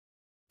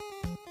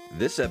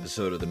This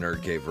episode of the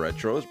Nerd Cave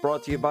Retro is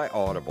brought to you by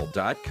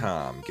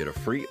Audible.com. Get a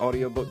free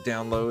audiobook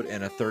download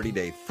and a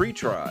 30-day free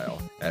trial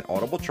at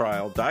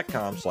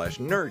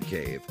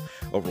audibletrial.com/nerdcave.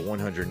 Over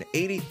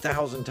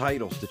 180,000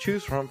 titles to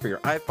choose from for your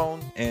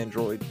iPhone,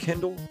 Android,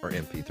 Kindle, or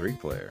MP3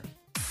 player.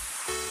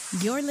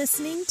 You're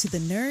listening to the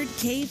Nerd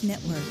Cave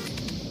Network.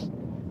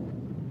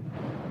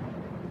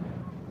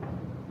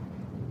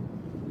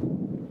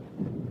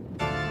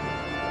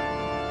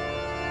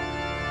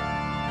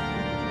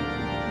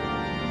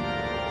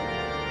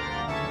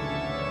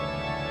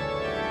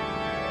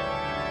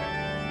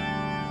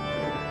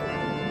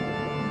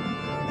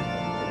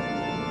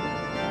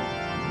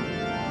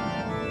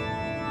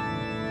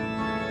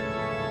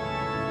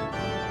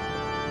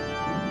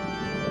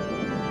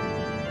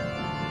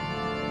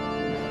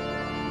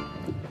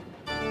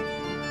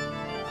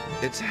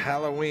 It's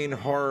Halloween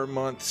Horror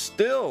Month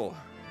still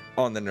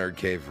on the Nerd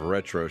Cave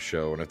Retro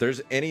Show, and if there's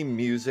any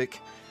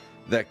music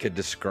that could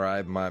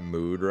describe my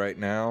mood right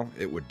now,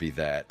 it would be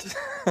that.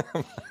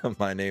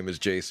 My name is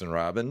Jason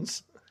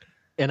Robbins.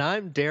 And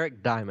I'm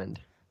Derek Diamond.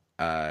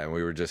 And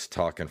we were just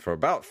talking for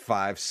about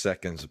 5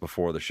 seconds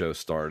before the show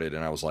started,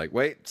 and I was like,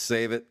 wait,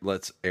 save it.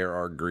 Let's air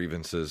our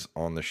grievances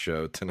on the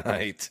show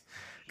tonight,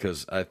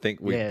 because I think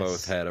we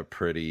both had a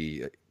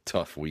pretty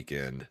tough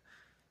weekend.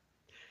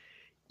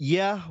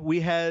 Yeah,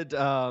 we had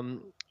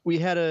an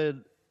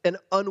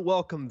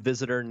unwelcome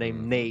visitor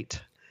named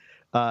Nate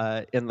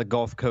in the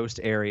Gulf Coast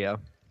area.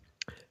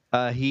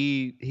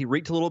 He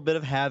wreaked a little bit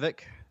of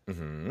havoc,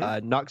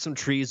 knocked some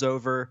trees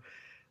over,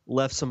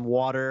 left some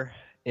water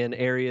in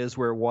areas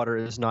where water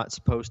is not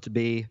supposed to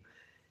be.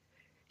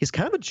 He's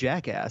kind of a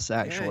jackass,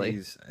 actually. Yeah,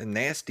 he's a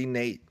nasty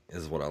Nate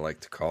is what I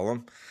like to call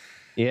him.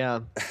 Yeah.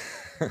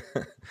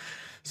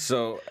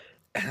 So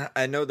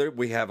I know that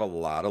we have a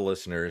lot of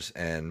listeners,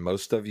 and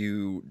most of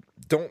you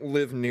don't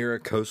live near a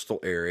coastal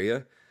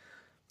area.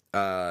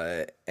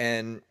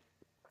 And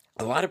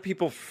a lot of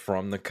people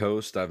from the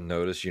coast, I've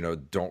noticed,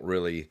 don't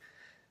really,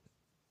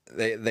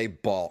 they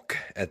balk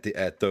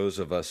at those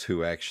of us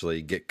who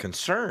actually get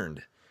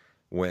concerned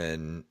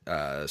when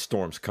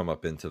storms come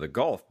up into the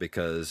Gulf,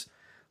 because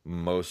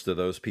most of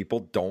those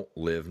people don't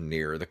live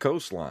near the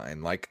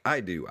coastline like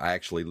I do. I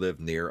actually live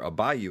near a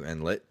bayou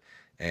inlet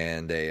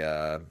and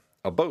a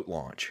boat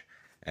launch.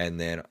 And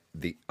then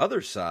the other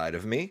side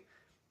of me,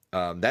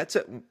 that's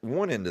at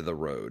one end of the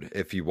road.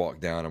 If you walk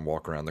down and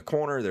walk around the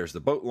corner, there's the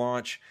boat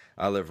launch.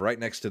 I live right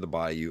next to the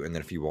bayou. And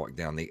then if you walk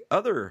down the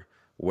other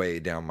way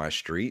down my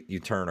street,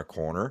 you turn a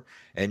corner,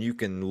 and you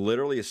can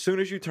literally, as soon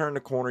as you turn the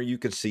corner, you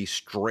can see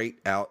straight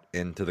out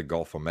into the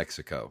Gulf of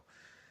Mexico.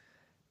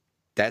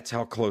 That's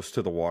how close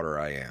to the water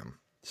I am.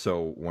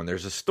 So when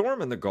there's a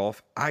storm in the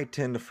Gulf, I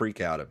tend to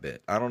freak out a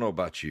bit. I don't know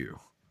about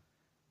you.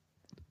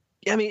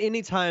 I mean,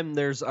 anytime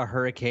there's a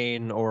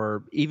hurricane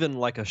or even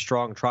like a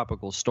strong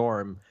tropical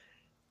storm,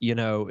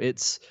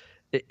 it's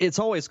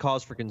always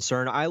cause for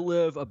concern. I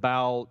live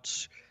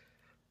about,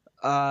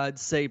 I'd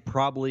say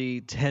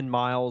probably 10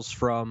 miles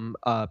from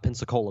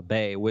Pensacola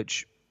Bay,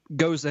 which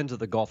goes into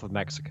the Gulf of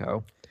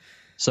Mexico.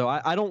 So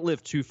I don't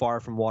live too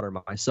far from water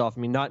myself.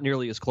 I mean, not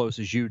nearly as close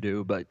as you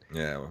do, but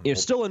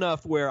still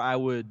enough where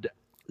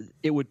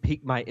it would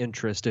pique my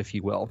interest, if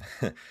you will.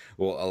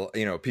 Well,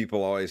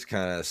 people always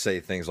kind of say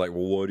things like,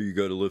 well, why do you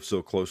got to live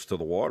so close to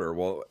the water?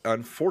 Well,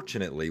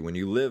 unfortunately, when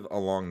you live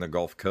along the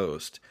Gulf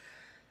Coast,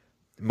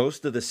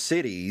 most of the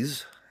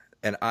cities,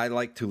 and I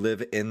like to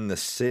live in the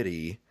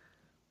city,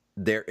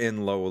 they're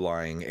in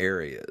low-lying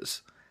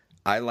areas.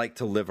 I like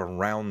to live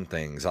around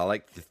things. I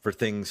like for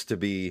things to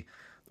be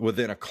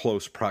within a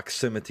close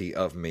proximity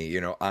of me.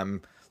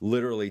 I'm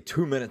literally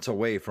 2 minutes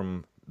away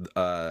from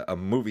a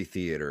movie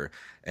theater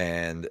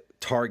and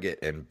Target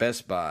and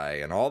Best Buy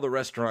and all the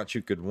restaurants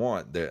you could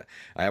want.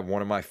 I have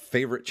one of my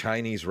favorite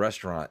Chinese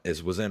restaurant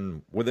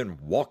within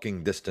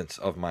walking distance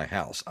of my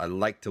house. I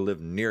like to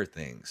live near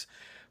things.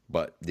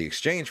 But the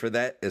exchange for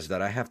that is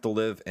that I have to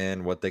live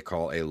in what they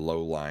call a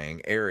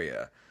low-lying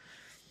area.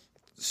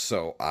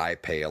 So I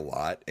pay a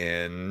lot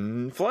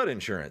in flood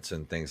insurance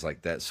and things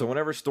like that. So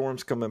whenever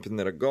storms come up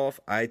into the Gulf,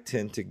 I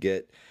tend to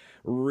get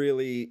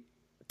really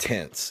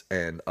tense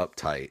and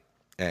uptight.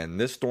 And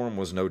this storm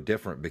was no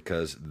different,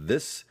 because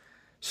this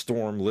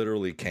storm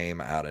literally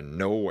came out of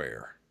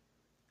nowhere.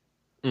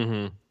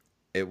 Mm-hmm.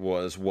 It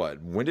was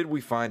when did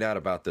we find out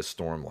about this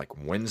storm? Like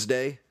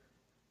Wednesday?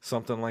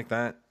 Something like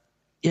that?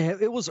 Yeah,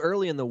 it was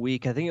early in the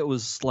week. I think it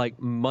was like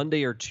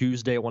Monday or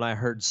Tuesday when I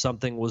heard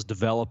something was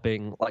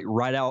developing like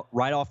right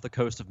off the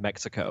coast of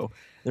Mexico.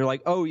 They're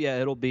like, oh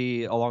yeah, it'll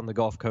be along the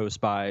Gulf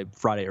Coast by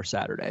Friday or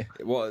Saturday.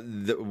 Well,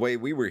 the way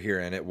we were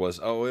hearing it was,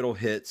 it'll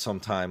hit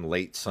sometime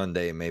late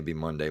Sunday, maybe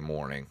Monday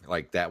morning.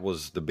 Like that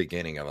was the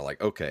beginning of it.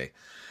 Like, okay.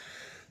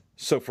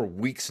 So for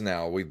weeks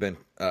now, we've been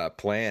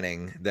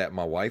planning that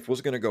my wife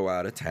was going to go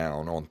out of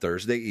town on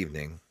Thursday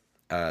evening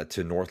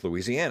to North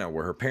Louisiana,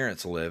 where her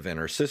parents live, and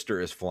her sister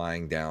is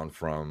flying down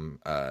from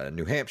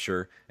New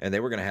Hampshire, and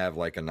they were going to have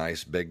like a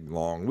nice big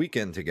long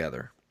weekend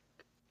together.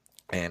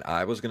 And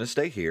I was going to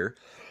stay here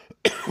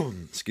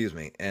excuse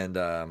me, and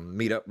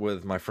meet up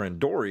with my friend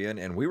Dorian,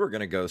 and we were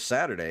going to go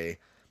Saturday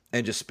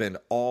and just spend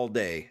all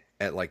day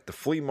at like the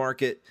flea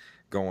market,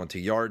 going to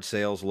yard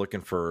sales,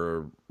 looking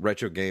for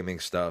retro gaming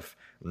stuff.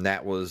 And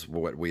that was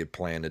what we had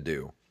planned to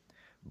do.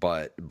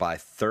 But by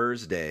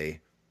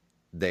Thursday,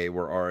 they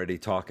were already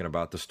talking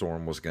about the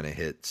storm was going to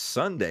hit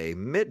Sunday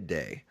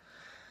midday.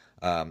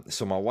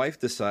 So my wife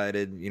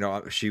decided,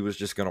 she was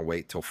just going to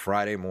wait till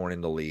Friday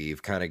morning to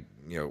leave, kind of,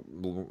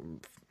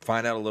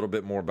 find out a little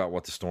bit more about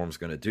what the storm's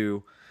going to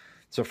do.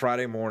 So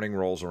Friday morning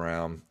rolls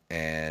around,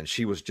 and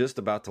she was just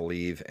about to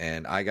leave,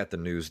 and I got the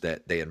news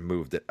that they had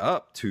moved it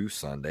up to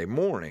Sunday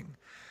morning.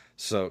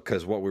 So,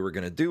 because what we were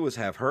going to do was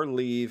have her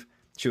leave.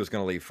 She was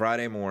going to leave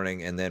Friday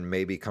morning and then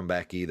maybe come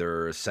back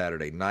either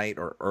Saturday night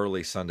or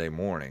early Sunday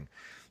morning.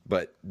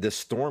 But this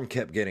storm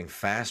kept getting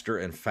faster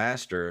and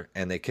faster,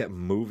 and they kept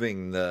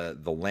moving the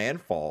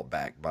landfall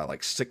back by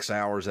like 6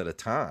 hours at a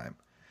time.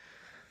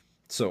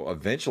 So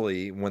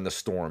eventually, when the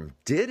storm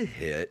did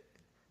hit,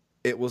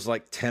 it was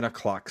like 10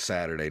 o'clock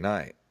Saturday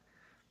night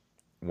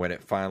when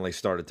it finally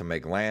started to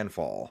make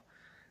landfall.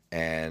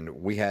 And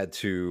we had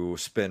to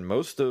spend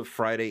most of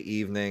Friday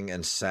evening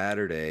and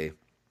Saturday,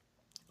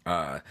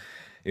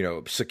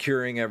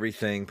 securing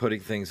everything, putting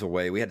things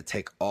away. We had to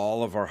take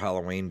all of our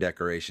Halloween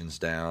decorations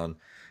down,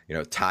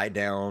 tie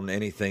down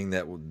anything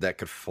that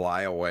could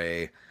fly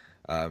away,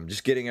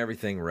 just getting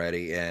everything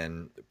ready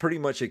and pretty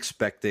much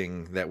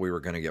expecting that we were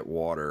going to get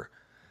water.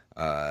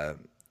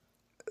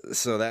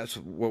 So that's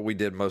what we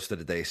did most of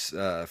the day.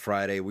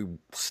 Friday, we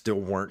still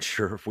weren't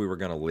sure if we were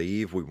going to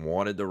leave. We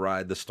wanted to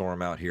ride the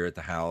storm out here at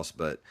the house,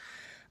 but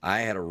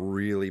I had a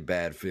really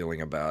bad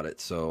feeling about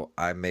it. So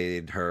I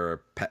made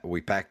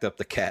we packed up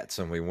the cats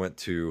and we went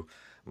to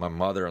my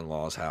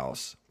mother-in-law's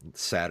house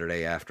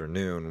Saturday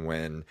afternoon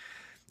when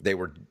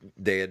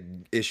they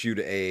had issued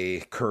a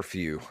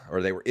curfew,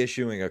 or they were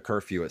issuing a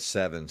curfew at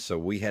 7. So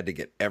we had to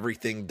get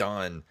everything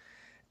done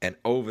and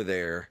over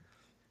there.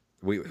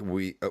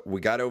 We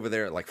got over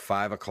there at like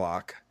 5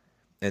 o'clock,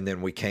 and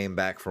then we came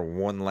back for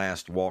one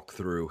last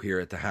walkthrough here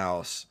at the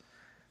house,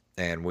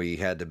 and we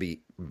had to be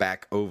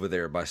back over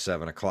there by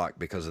 7 o'clock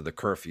because of the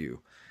curfew.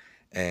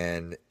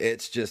 And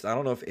it's just, I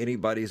don't know if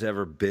anybody's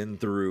ever been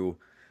through,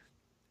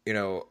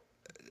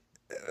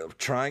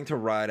 trying to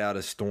ride out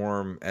a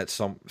storm at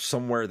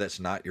somewhere that's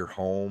not your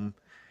home,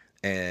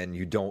 and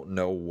you don't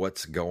know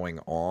what's going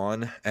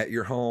on at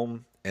your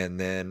home. And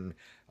then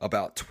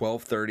about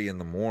 12:30 in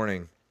the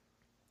morning,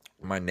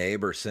 my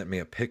neighbor sent me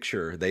a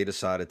picture. They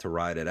decided to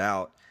ride it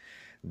out.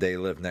 They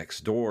live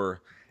next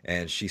door,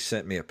 and she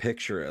sent me a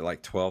picture at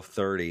like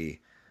 12:30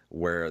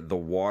 where the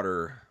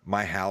water,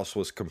 my house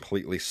was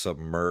completely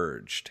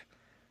submerged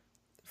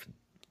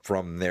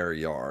from their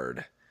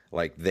yard.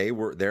 Like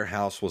their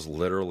house was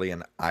literally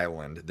an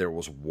island. There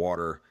was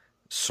water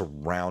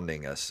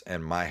surrounding us,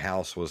 and my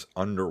house was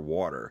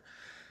underwater.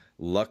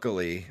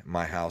 Luckily,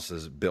 my house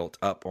is built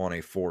up on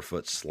a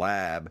 4-foot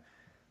slab,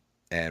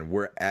 and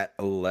we're at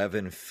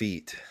 11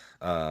 feet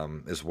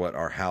is what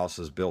our house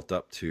is built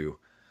up to.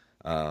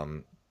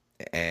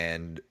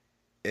 And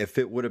if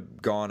it would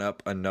have gone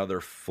up another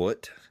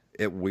foot,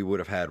 we would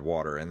have had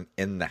water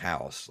in the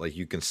house. Like,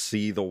 you can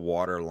see the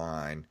water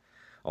line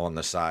on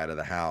the side of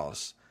the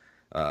house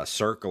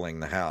circling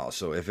the house.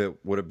 So if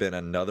it would have been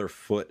another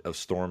foot of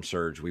storm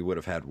surge, we would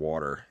have had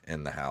water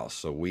in the house.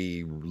 So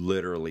we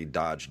literally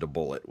dodged a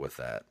bullet with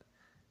that.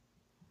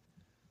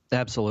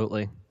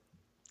 Absolutely.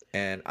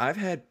 And I've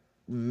had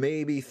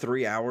maybe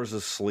 3 hours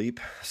of sleep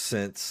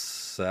since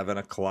 7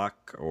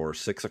 o'clock or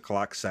 6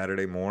 o'clock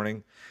Saturday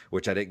morning,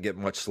 which I didn't get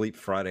much sleep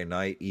Friday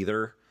night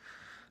either.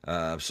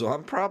 So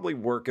I'm probably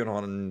working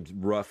on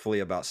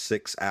roughly about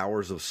 6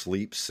 hours of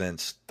sleep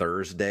since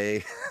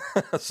Thursday.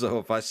 So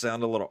if I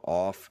sound a little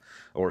off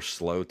or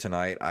slow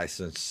tonight, I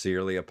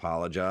sincerely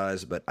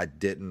apologize, but I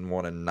didn't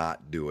want to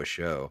not do a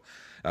show.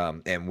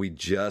 And we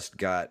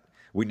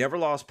never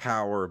lost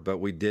power, but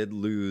we did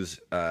lose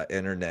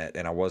internet,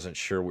 and I wasn't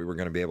sure we were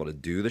going to be able to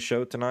do the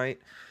show tonight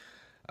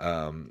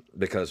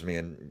because me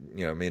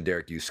and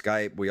Derek use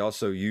Skype. We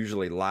also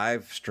usually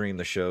live stream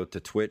the show to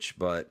Twitch,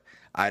 but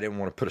I didn't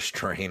want to put a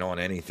strain on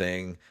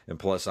anything, and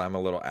plus I'm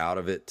a little out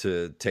of it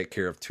to take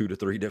care of 2 to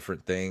 3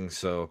 different things.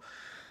 So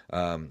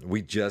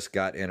we just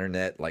got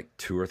internet like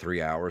 2 or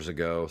 3 hours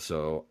ago,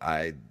 so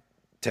I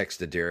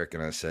texted Derek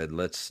and I said,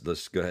 let's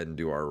go ahead and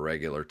do our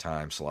regular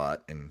time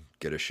slot and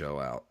get a show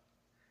out.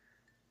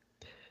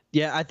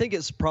 Yeah, I think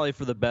it's probably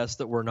for the best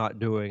that we're not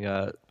doing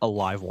a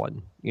live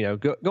one.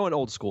 Going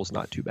old school is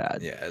not too bad.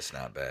 Yeah, it's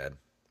not bad.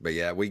 But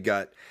yeah,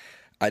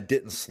 I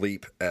didn't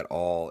sleep at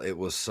all. It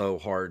was so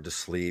hard to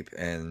sleep,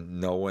 and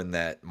knowing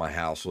that my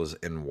house was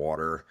in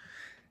water,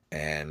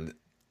 and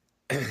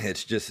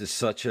it's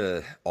such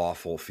a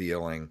awful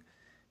feeling.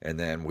 And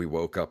then we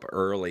woke up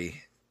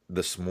early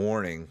this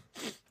morning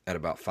at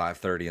about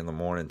 5:30 in the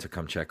morning to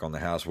come check on the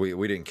house.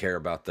 We didn't care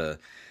about the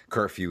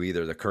curfew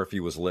either. The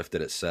curfew was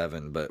lifted at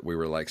 7, but we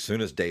were like, soon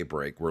as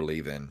daybreak, we're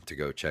leaving to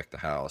go check the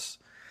house.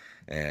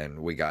 And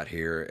we got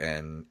here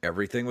and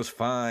everything was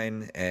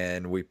fine.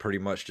 And we pretty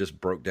much just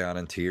broke down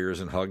in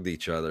tears and hugged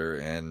each other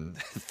and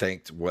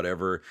thanked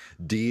whatever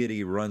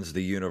deity runs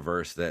the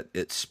universe that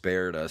it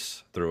spared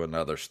us through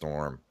another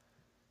storm.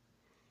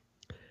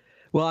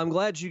 Well, I'm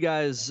glad you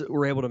guys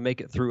were able to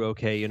make it through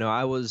okay. You know,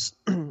 I was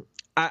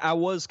I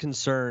was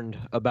concerned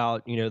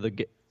about, you know,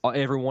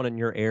 everyone in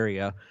your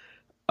area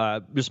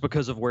just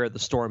because of where the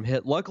storm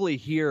hit. Luckily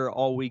here,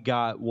 all we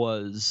got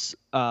was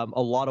a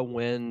lot of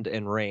wind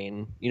and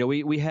rain. You know,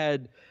 we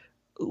had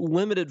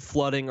limited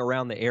flooding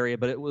around the area,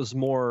 but it was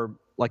more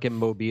like in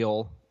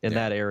Mobile in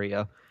that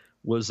area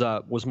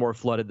was more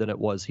flooded than it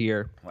was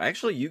here. Well,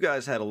 actually, you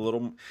guys had a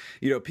little,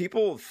 you know,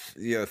 people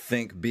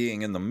think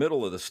being in the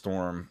middle of the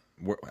storm,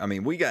 I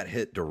mean, we got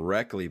hit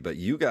directly, but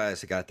you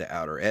guys got the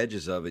outer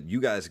edges of it.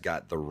 You guys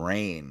got the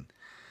rain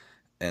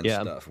and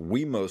stuff.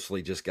 We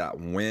mostly just got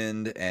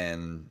wind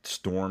and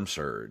storm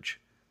surge.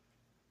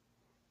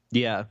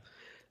 Yeah.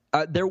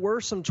 There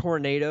were some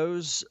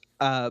tornadoes,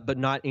 but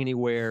not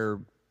anywhere,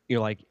 you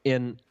know, like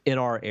in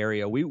our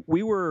area.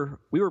 We were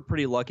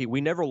pretty lucky. We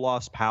never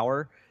lost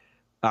power.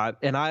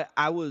 And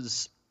I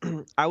was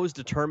I was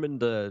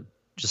determined to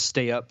just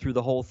stay up through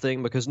the whole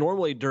thing, because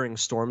normally during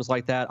storms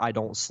like that, I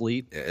don't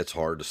sleep. It's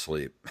hard to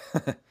sleep.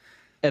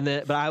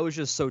 But I was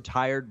just so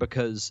tired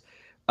because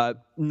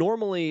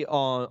normally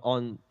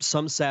on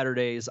some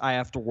Saturdays I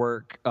have to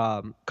work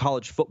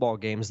college football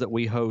games that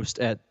we host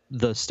at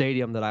the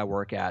stadium that I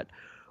work at.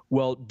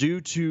 Well,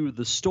 due to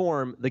the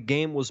storm, the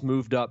game was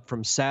moved up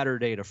from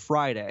Saturday to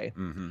Friday.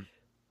 Mm-hmm.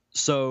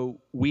 So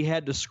we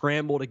had to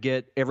scramble to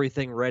get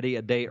everything ready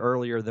a day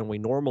earlier than we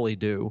normally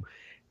do,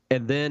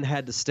 and then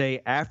had to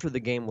stay after the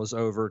game was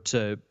over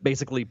to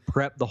basically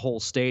prep the whole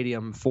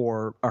stadium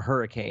for a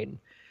hurricane.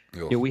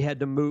 You know, we had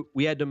to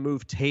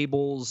move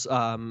tables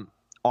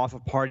off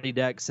of party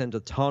decks into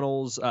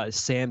tunnels,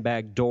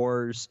 sandbag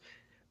doors.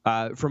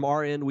 From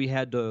our end, we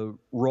had to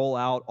roll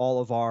out all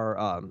of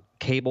our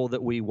cable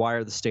that we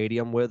wire the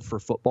stadium with for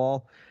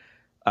football.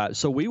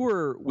 So we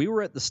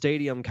were at the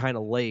stadium kind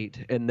of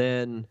late, and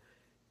then,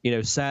 you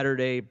know,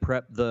 Saturday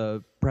prep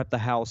the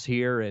house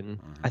here, and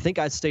I think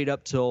I stayed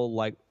up till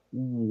like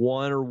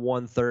 1 or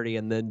 1:30,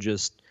 and then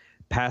just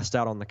passed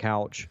out on the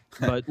couch.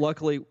 But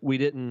luckily, we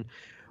didn't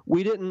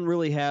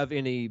really have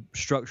any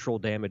structural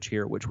damage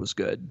here, which was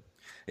good.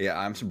 Yeah,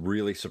 I'm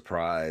really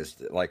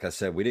surprised. Like I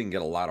said, we didn't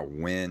get a lot of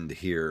wind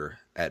here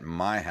at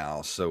my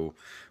house, so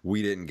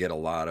we didn't get a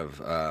lot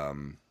of.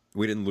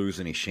 We didn't lose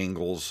any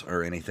shingles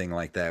or anything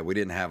like that. We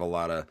didn't have a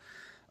lot of.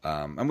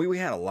 I mean, we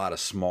had a lot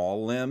of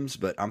small limbs,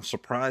 but I'm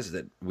surprised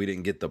that we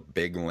didn't get the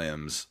big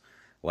limbs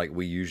like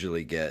we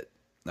usually get.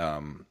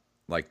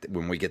 Like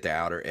when we get the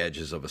outer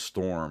edges of a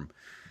storm.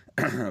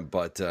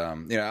 But,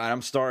 you know,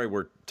 I'm sorry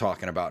we're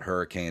talking about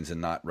hurricanes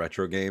and not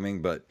retro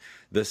gaming, but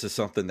this is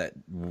something that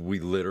we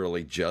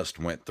literally just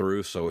went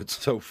through. So it's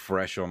so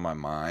fresh on my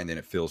mind, and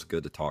it feels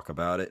good to talk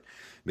about it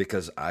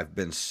because I've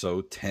been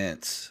so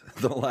tense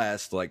the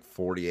last like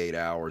 48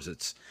 hours.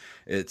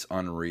 It's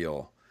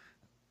unreal.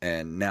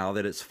 And now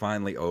that it's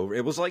finally over,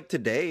 it was like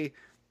today,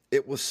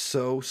 it was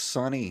so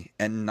sunny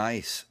and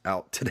nice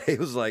out today. It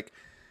was like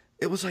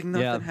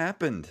nothing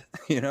happened.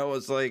 You know,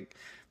 it's like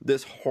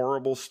this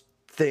horrible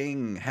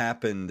thing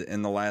happened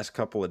in the last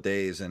couple of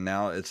days, and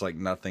now it's like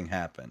nothing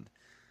happened.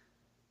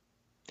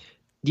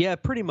 Yeah,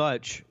 pretty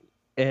much.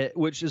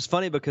 Which is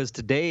funny because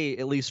today,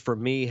 at least for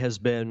me, has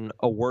been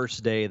a worse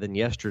day than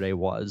yesterday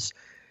was,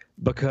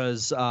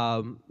 because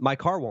my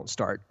car won't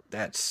start.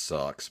 That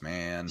sucks,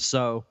 man.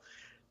 So,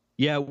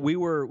 yeah, we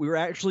were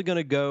actually going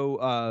to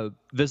go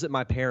visit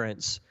my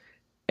parents,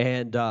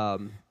 and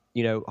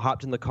you know,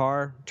 hopped in the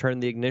car,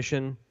 turned the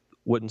ignition,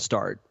 wouldn't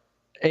start.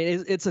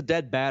 It's a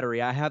dead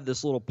battery. I have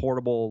this little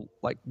portable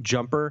like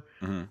jumper,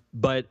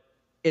 but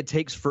it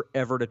takes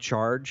forever to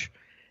charge.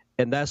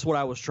 And that's what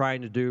I was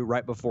trying to do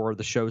right before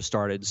the show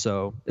started.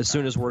 So as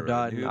soon as we're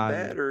done,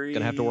 I'm going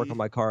to have to work on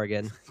my car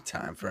again.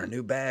 Time for a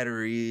new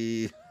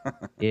battery.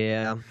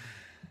 Yeah.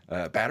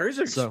 Batteries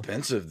are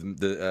expensive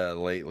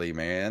lately,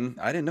 man.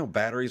 I didn't know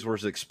batteries were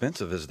as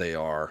expensive as they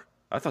are.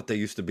 I thought they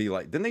used to be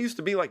like, didn't they used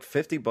to be like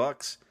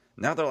 $50?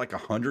 Now they're like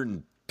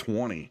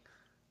 120.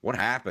 What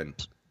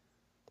happened?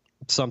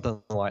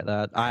 Something like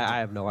that. I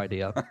have no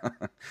idea.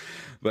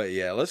 But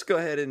yeah, let's go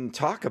ahead and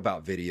talk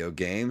about video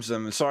games.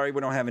 I'm sorry we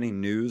don't have any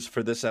news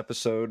for this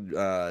episode.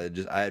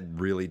 I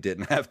really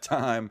didn't have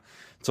time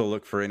to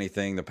look for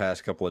anything. The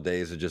past couple of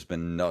days have just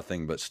been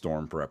nothing but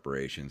storm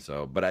preparation.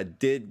 But I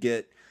did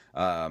get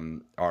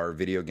our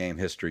video game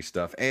history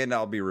stuff, and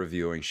I'll be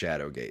reviewing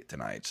Shadowgate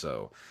tonight.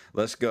 So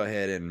let's go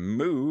ahead and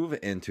move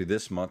into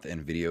this month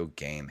in video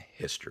game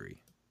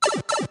history.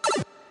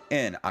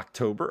 In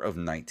October of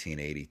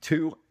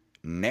 1982,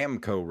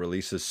 Namco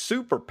releases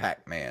Super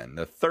Pac-Man,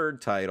 the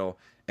third title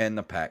in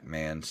the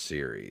Pac-Man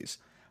series.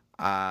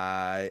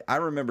 I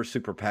remember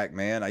Super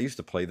Pac-Man. I used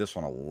to play this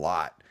one a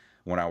lot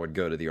when I would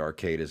go to the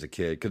arcade as a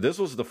kid, because this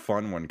was the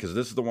fun one, because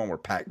this is the one where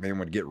Pac-Man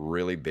would get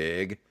really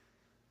big.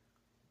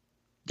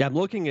 Yeah, I'm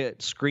looking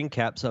at screen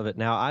caps of it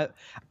now.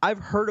 I've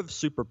heard of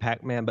Super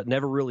Pac-Man, but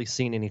never really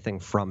seen anything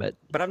from it.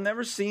 But I've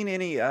never seen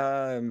any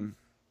redos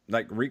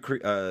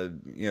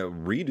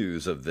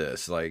of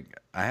this. Like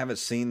I haven't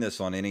seen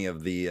this on any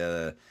of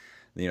the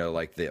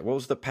like what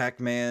was the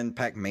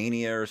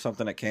Pac-Mania or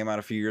something that came out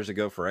a few years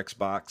ago for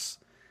Xbox.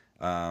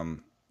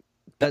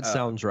 That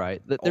sounds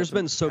right. There's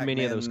been so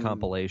many of those Pac-Man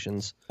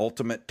compilations.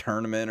 Ultimate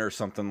Tournament or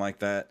something like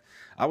that.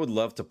 I would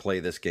love to play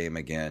this game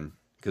again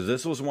because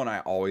this was one I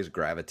always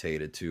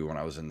gravitated to when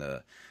I was in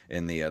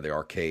the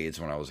arcades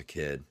when I was a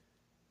kid.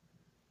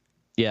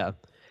 Yeah.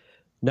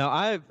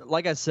 Now,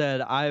 like I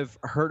said, I've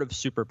heard of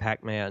Super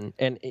Pac-Man,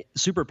 and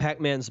Super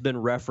Pac-Man's been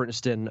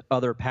referenced in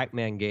other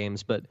Pac-Man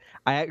games, but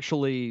I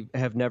actually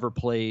have never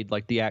played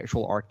like the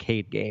actual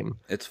arcade game.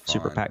 It's fun.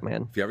 Super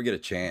Pac-Man. If you ever get a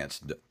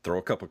chance, throw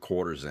a couple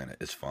quarters in it.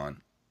 It's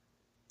fun.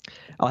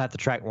 I'll have to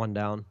track one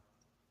down.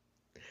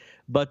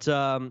 But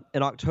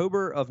in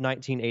October of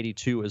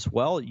 1982 as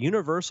well,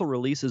 Universal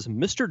releases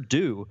Mr.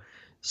 Do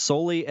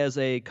solely as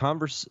a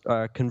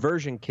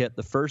conversion kit,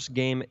 the first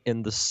game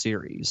in the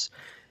series.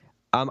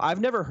 I've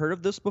never heard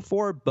of this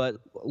before, but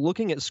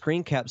looking at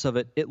screen caps of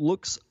it, it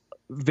looks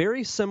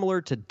very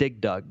similar to Dig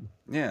Dug.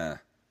 Yeah.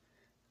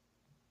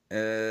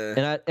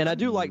 And I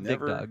do like Dig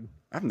Dug.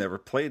 I've never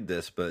played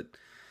this, but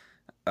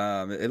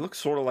it looks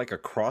sort of like a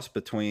cross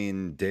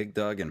between Dig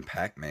Dug and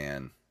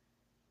Pac-Man.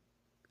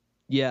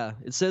 Yeah,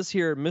 it says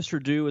here,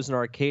 Mr. Do is an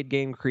arcade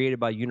game created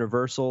by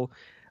Universal,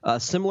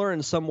 similar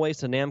in some ways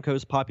to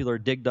Namco's popular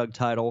Dig Dug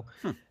title.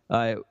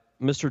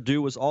 Mr.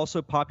 Do was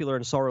also popular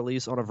and saw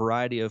release on a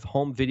variety of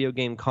home video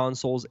game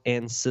consoles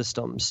and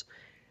systems.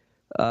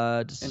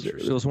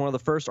 It was one of the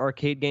first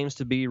arcade games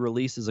to be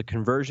released as a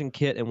conversion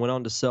kit and went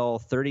on to sell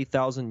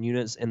 30,000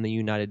 units in the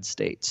United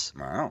States.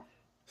 Wow,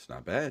 it's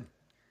not bad.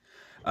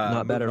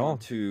 Not bad at all.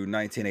 To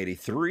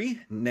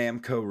 1983,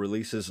 Namco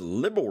releases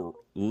Libble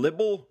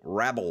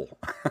Rabble.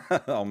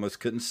 Almost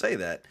couldn't say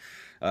that.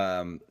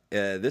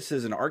 This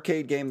is an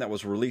arcade game that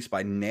was released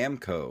by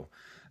Namco.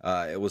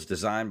 It was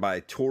designed by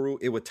Toru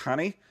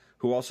Iwatani,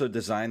 who also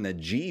designed the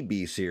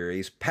GB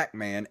series,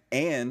 Pac-Man,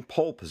 and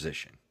Pole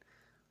Position.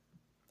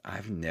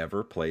 I've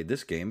never played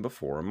this game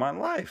before in my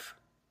life.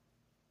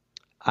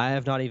 I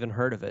have not even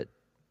heard of it.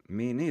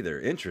 Me neither.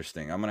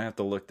 Interesting. I'm gonna have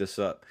to look this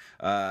up.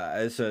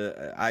 I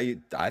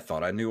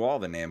thought I knew all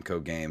the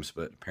Namco games,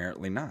 but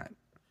apparently not.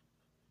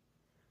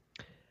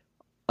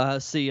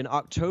 In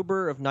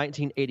October of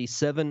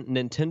 1987,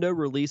 Nintendo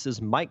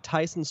releases Mike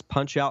Tyson's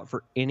Punch-Out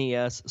for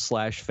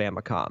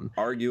NES/Famicom.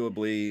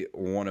 Arguably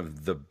one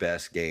of the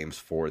best games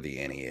for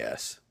the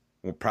NES.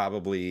 Well,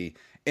 probably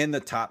in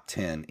the top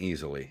 10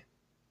 easily.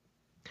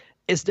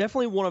 It's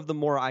definitely one of the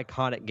more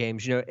iconic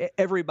games. You know,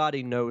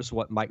 everybody knows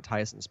what Mike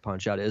Tyson's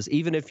Punch-Out is.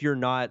 Even if you're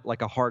not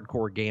like a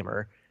hardcore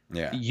gamer,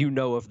 you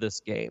know of this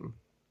game.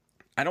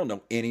 I don't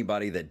know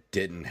anybody that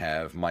didn't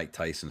have Mike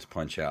Tyson's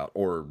Punch-Out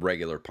or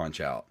regular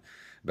Punch-Out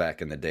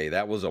back in the day.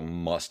 That was a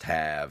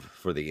must-have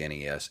for the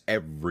NES.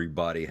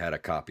 Everybody had a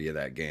copy of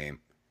that game.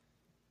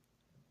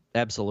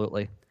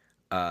 Absolutely.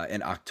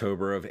 In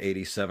October of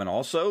 87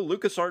 also,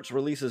 LucasArts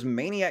releases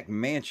Maniac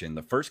Mansion,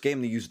 the first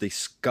game to use the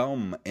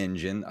SCUM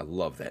engine. I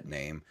love that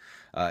name.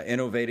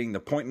 Innovating the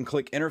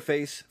point-and-click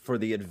interface for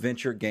the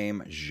adventure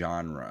game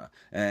genre.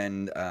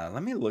 And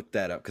let me look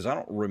that up, because I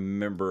don't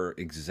remember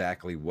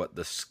exactly what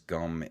the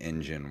SCUM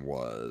engine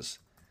was.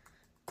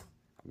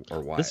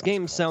 Or why this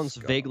game sounds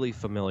SCUM. vaguely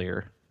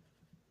familiar.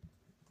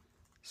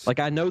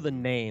 Like, I know the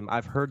name.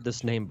 I've heard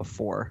this name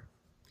before.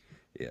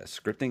 Yeah,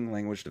 scripting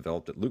language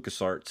developed at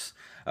LucasArts.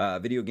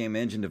 Video game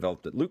engine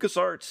developed at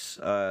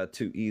LucasArts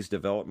to ease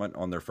development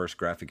on their first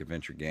graphic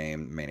adventure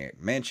game, Maniac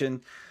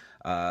Mansion.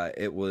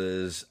 It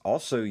was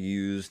also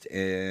used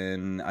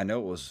in, I know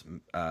it was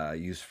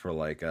used for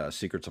like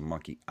Secrets of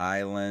Monkey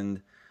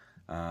Island,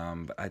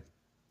 but I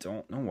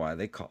don't know why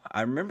they call.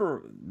 I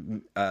remember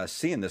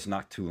seeing this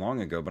not too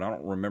long ago, but I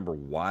don't remember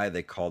why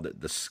they called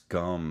it the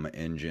SCUM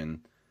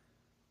engine.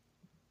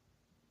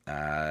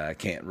 I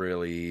can't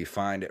really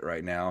find it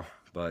right now,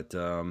 but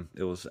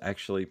it was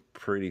actually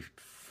pretty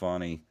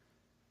funny.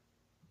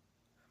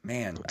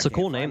 Man, it's a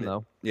cool name,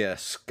 though. Yeah,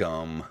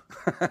 SCUM.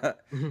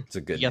 It's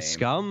a good name.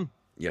 SCUM?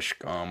 Yeah,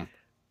 SCUM.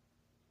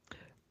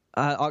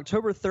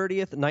 October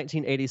 30th,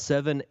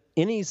 1987,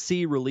 NEC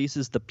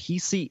releases the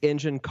PC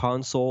Engine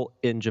console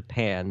in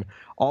Japan,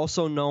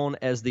 also known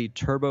as the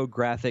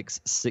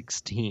TurboGrafx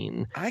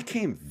 16. I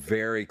came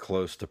very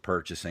close to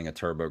purchasing a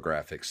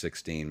TurboGrafx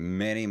 16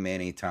 many,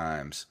 many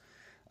times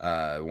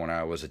when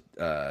I was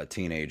a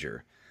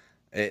teenager.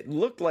 It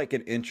looked like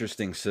an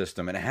interesting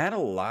system, and it had a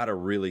lot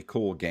of really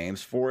cool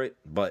games for it,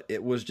 but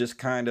it was just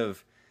kind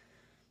of,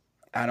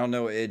 I don't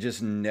know, it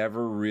just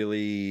never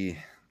really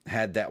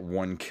had that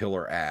one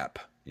killer app,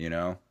 you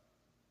know?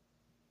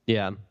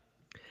 Yeah.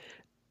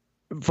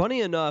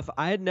 Funny enough,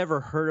 I had never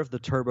heard of the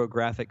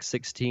TurboGrafx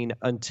 16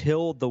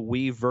 until the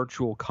Wii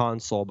Virtual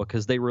Console,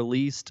 because they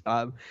released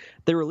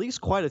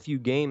quite a few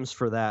games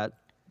for that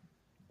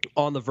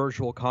on the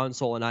Virtual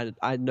Console, and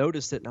I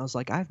noticed it, and I was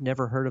like, I've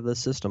never heard of this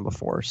system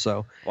before.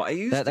 So well, I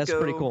used that's to go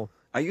pretty cool.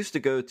 I used to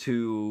go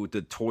to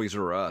the Toys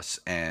R Us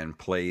and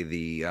play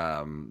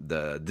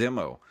the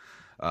demo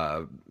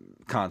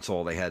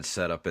console they had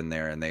set up in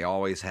there, and they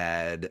always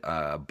had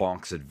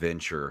Bonk's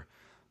Adventure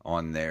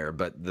on there.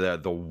 But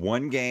the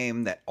one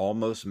game that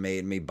almost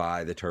made me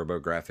buy the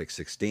TurboGrafx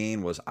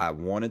 16 was I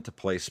wanted to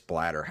play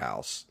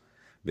Splatterhouse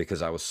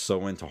because I was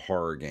so into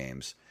horror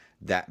games.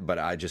 But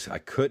I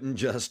couldn't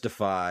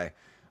justify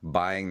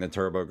buying the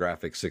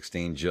TurboGrafx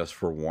 16 just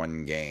for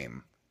one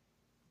game.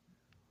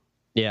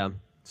 Yeah.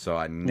 So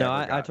I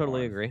never I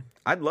totally agree.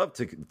 I'd love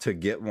to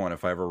get one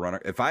if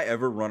I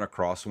ever run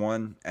across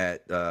one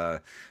at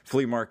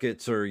flea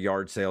markets or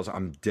yard sales.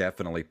 I'm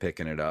definitely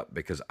picking it up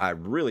because I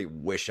really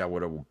wish I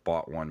would have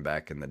bought one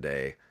back in the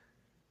day.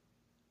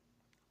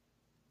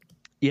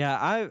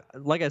 Yeah,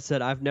 like I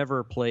said, I've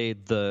never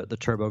played the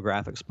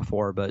TurboGrafx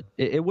before, but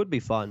it would be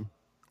fun.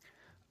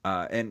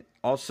 And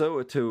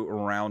also to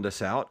round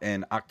us out,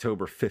 in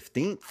October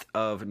 15th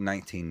of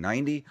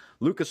 1990,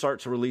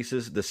 LucasArts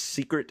releases The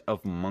Secret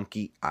of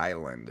Monkey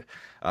Island.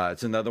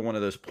 It's another one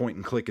of those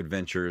point-and-click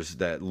adventures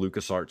that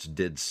LucasArts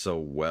did so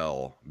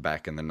well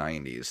back in the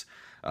 90s.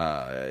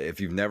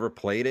 If you've never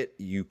played it,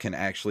 you can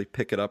actually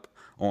pick it up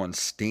on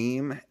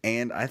Steam,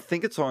 and I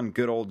think it's on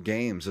Good Old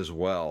Games as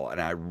well.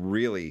 And I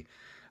really...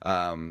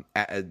 for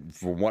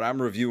what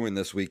I'm reviewing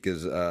this week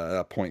is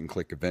a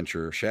point-and-click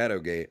adventure,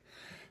 Shadowgate.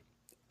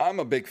 I'm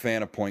a big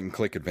fan of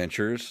point-and-click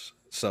adventures,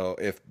 so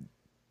if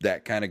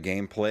that kind of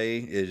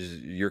gameplay is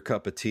your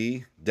cup of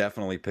tea,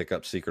 definitely pick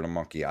up Secret of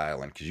Monkey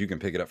Island, because you can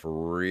pick it up for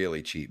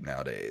really cheap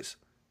nowadays.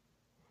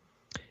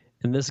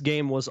 And this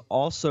game was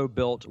also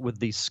built with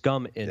the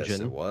Scum engine. Yes,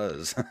 it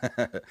was.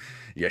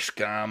 Yes,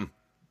 Scum.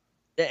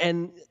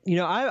 And,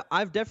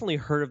 I've definitely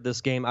heard of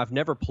this game. I've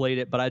never played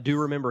it, but I do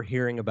remember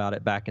hearing about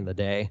it back in the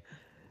day.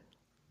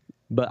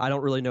 But I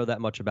don't really know that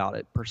much about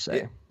it, per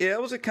se. Yeah,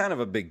 it was a kind of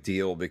a big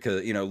deal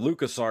because,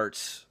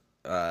 LucasArts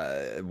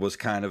was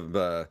kind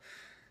of...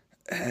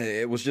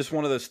 it was just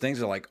one of those things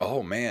that like,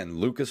 oh, man,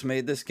 Lucas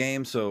made this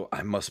game, so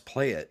I must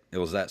play it. It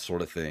was that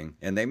sort of thing.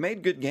 And they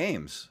made good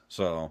games.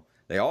 So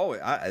they've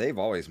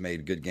always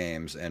made good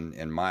games,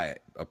 in my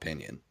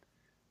opinion.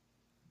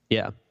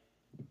 Yeah.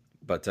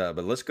 But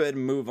let's go ahead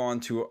and move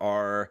on to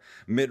our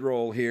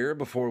mid-roll here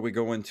before we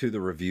go into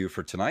the review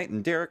for tonight.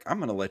 And Derek, I'm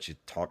going to let you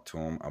talk to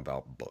him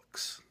about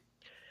books.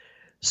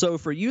 So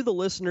for you, the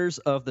listeners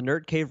of the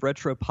Nerd Cave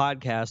Retro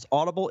podcast,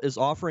 Audible is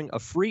offering a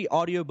free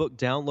audiobook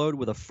download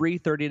with a free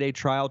 30-day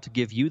trial to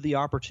give you the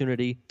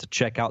opportunity to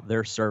check out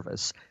their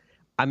service.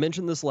 I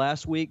mentioned this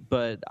last week,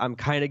 but I'm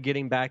kind of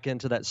getting back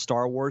into that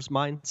Star Wars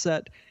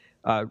mindset.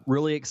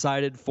 Really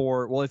excited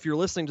if you're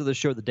listening to the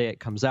show the day it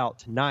comes out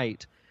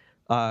tonight,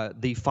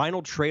 the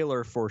final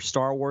trailer for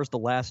Star Wars The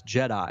Last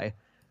Jedi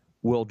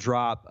will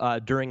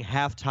drop during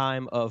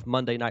halftime of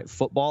Monday Night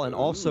Football, and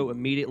also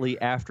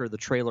immediately after the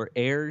trailer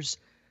airs,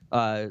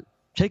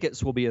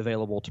 tickets will be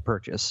available to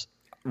purchase.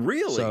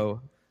 Really?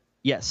 So,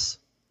 yes.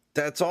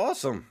 That's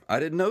awesome. I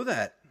didn't know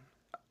that.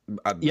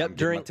 Yep,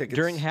 during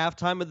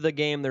halftime of the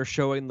game, they're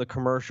showing the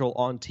commercial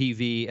on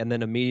TV, and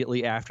then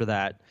immediately after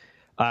that,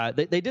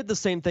 they did the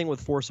same thing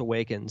with Force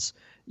Awakens.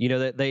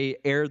 They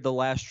aired the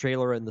last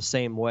trailer in the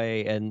same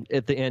way, and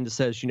at the end it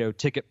says,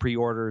 ticket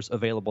pre-orders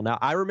available now.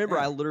 I remember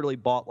I literally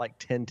bought like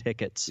 10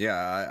 tickets.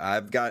 Yeah,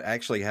 I've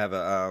actually have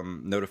a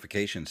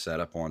notification set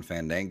up on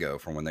Fandango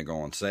for when they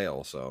go on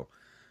sale, so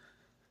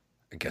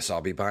I guess I'll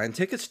be buying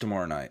tickets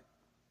tomorrow night.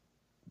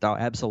 Oh,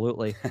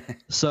 absolutely.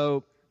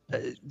 So,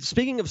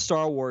 speaking of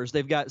Star Wars,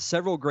 they've got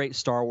several great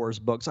Star Wars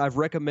books. I've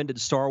recommended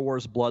Star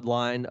Wars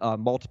Bloodline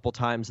multiple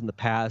times in the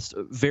past.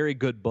 Very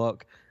good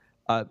book.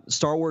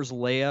 Star Wars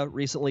Leia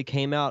recently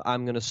came out.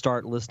 I'm going to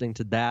start listening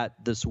to that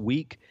this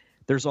week.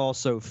 There's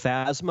also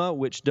Phasma,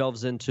 which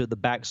delves into the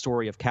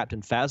backstory of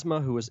Captain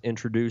Phasma, who was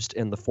introduced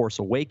in The Force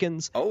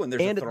Awakens. Oh, and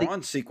there's a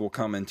Thrawn sequel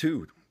coming,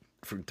 too.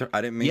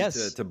 I didn't mean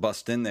to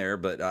bust in there,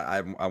 but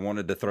I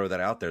wanted to throw that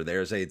out there.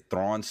 There's a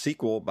Thrawn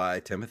sequel by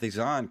Timothy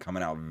Zahn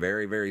coming out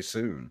very, very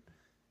soon,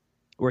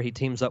 where he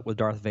teams up with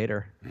Darth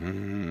Vader,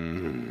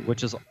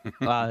 which is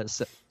going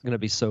to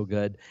be so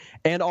good.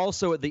 And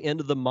also at the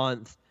end of the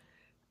month,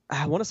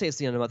 I want to say it's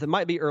the end of the month. It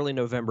might be early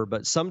November,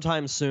 but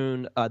sometime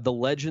soon, The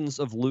Legends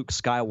of Luke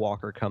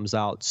Skywalker comes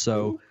out.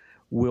 So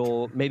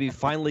we'll maybe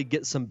finally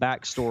get some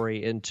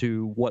backstory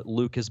into what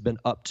Luke has been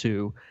up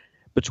to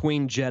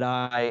between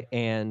Jedi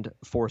and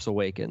Force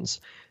Awakens.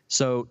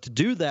 So to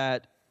do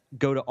that,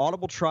 go to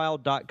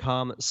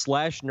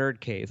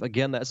audibletrial.com/nerdcave.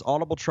 Again, that's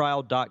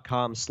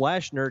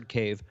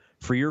audibletrial.com/nerdcave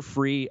for your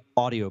free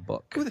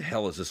audiobook. Who the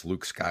hell is this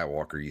Luke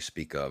Skywalker you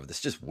speak of? That's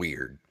just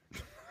weird.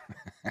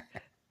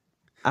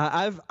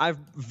 I've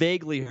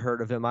vaguely heard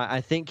of him.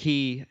 I think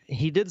he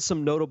did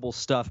some notable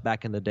stuff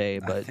back in the day,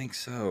 but I think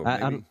so.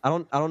 I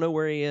don't know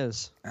where he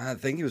is. I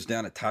think he was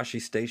down at Tashi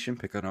Station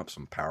picking up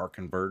some power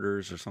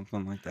converters or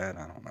something like that.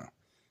 I don't know.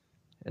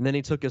 And then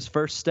he took his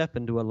first step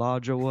into a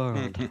larger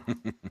world.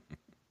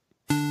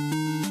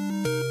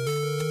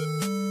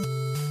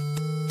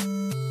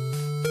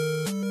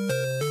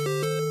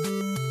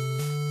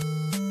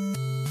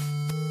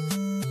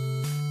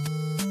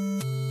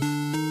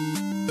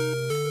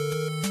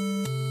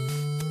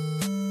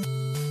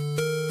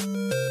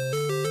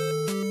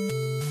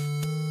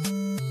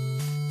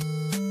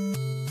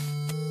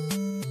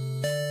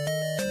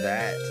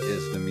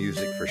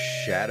 for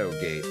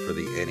Shadowgate for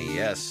the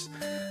NES.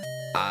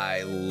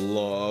 I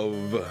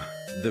love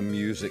the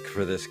music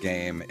for this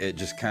game. It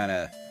just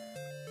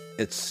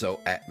it's so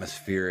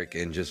atmospheric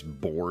and just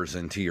bores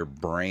into your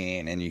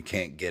brain, and you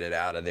can't get it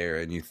out of there,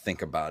 and you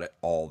think about it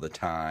all the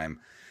time.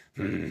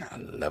 I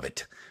love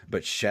it.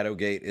 But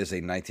Shadowgate is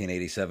a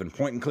 1987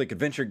 point-and-click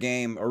adventure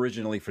game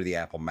originally for the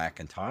Apple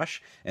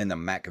Macintosh and the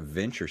Mac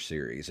Venture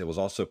series. It was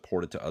also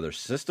ported to other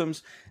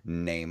systems,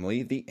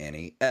 namely the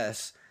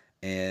NES,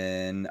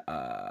 and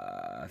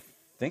I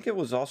think it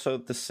was also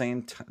at the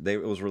same time.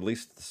 It was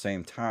released at the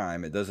same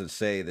time. It doesn't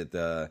say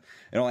that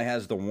it only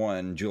has the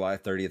one, July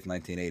 30th,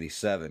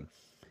 1987.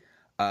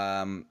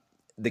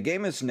 The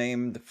game is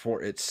named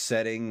for its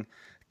setting,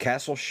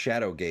 Castle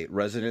Shadowgate,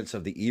 residence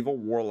of the evil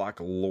warlock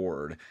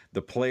lord.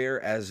 The player,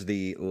 as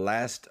the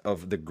last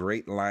of the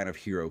great line of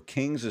hero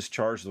kings, is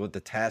charged with the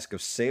task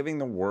of saving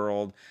the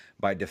world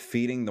by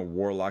defeating the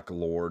warlock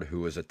lord,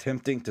 who is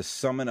attempting to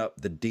summon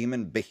up the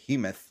demon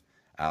Behemoth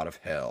out of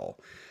hell.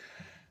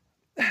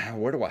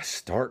 Where do I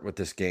start with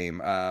this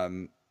game?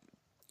 I'll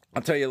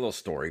tell you a little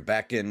story.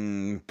 Back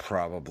in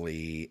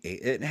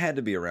it had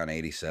to be around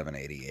 87,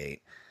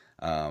 88.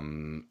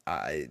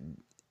 I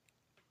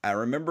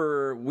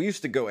remember we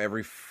used to go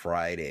every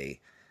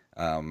Friday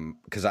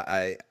because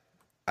I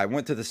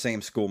went to the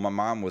same school. My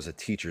mom was a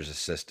teacher's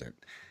assistant,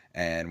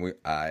 and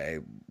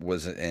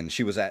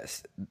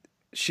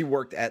she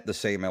worked at the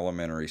same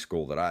elementary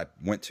school that I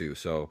went to.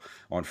 So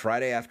on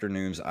Friday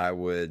afternoons, I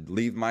would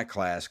leave my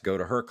class, go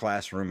to her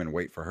classroom, and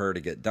wait for her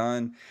to get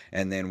done,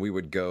 and then we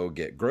would go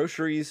get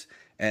groceries,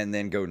 and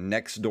then go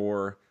next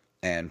door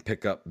and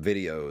pick up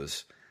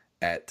videos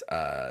at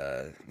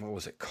what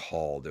was it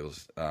called? It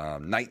was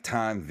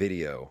Nighttime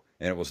Video,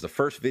 and it was the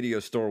first video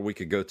store we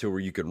could go to where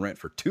you could rent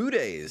for 2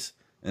 days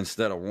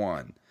instead of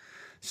one.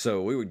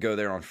 So we would go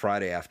there on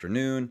Friday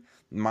afternoon.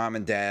 Mom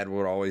and Dad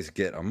would always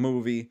get a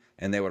movie,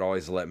 and they would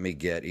always let me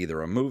get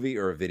either a movie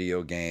or a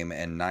video game,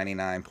 and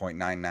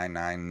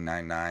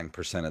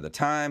 99.99999% of the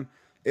time,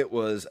 it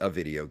was a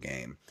video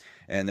game.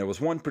 And there was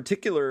one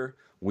particular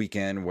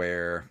weekend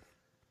where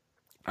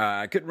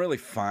I couldn't really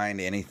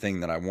find anything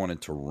that I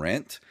wanted to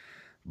rent,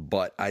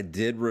 but I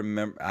did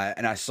remember,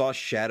 and I saw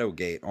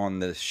Shadowgate on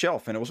the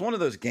shelf, and it was one of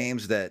those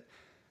games that,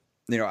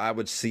 I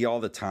would see all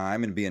the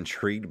time and be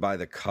intrigued by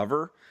the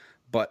cover,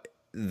 but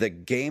the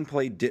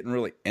gameplay didn't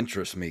really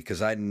interest me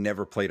because I'd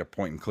never played a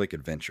point-and-click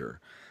adventure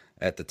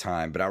at the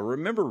time. But I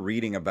remember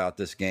reading about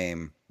this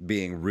game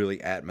being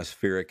really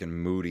atmospheric and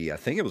moody. I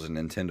think it was a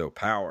Nintendo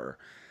Power.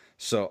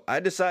 So I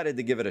decided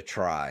to give it a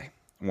try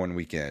one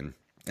weekend.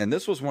 And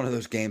this was one of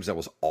those games that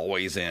was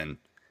always in.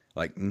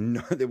 Like,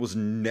 no, it was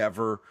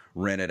never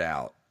rented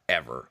out,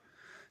 ever.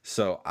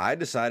 So I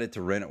decided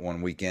to rent it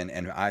one weekend,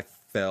 and I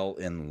fell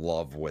in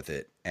love with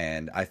it.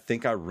 And I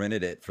think I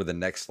rented it for the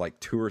next,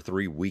 2 or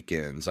 3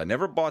 weekends. I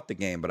never bought the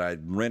game, but I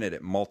rented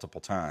it multiple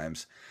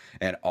times.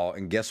 And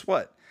guess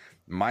what?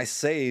 My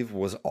save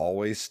was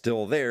always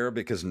still there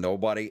because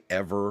nobody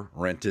ever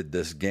rented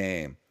this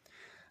game.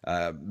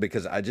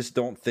 Because I just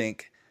don't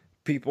think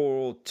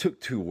people took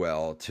too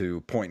well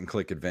to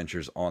point-and-click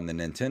adventures on the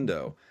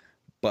Nintendo.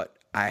 But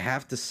I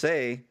have to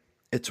say,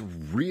 it's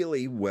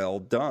really well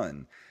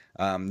done.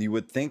 You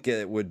would think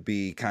it would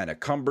be kind of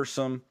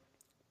cumbersome,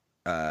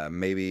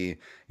 maybe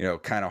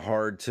kind of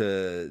hard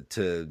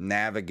to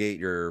navigate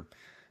your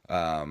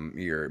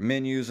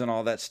menus and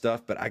all that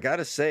stuff. But I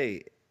gotta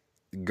say,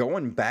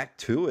 going back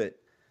to it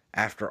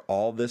after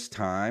all this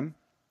time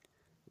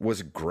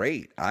was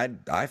great.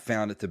 I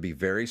found it to be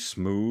very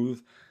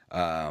smooth.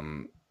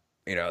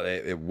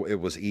 It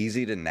was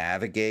easy to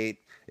navigate.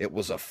 It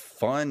was a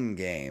fun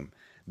game.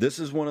 This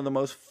is one of the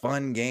most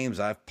fun games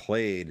I've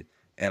played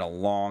in a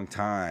long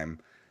time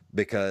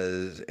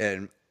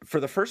and for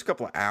the first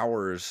couple of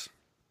hours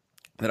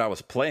that I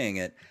was playing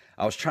it,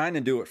 I was trying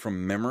to do it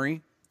from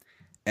memory,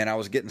 and I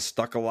was getting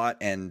stuck a lot.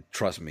 And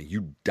trust me,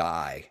 you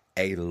die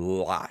a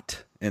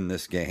lot in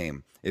this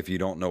game if you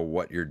don't know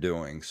what you're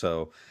doing.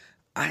 So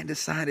I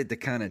decided to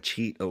kind of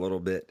cheat a little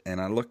bit, and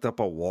I looked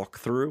up a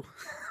walkthrough.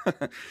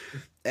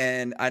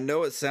 And I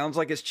know it sounds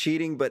like it's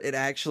cheating, but it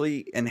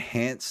actually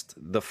enhanced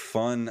the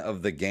fun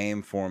of the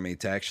game for me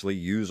to actually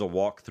use a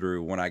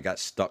walkthrough when I got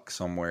stuck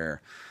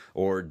somewhere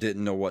or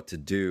didn't know what to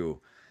do.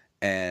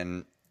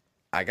 And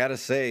I gotta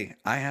say,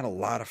 I had a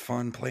lot of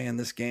fun playing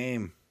this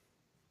game.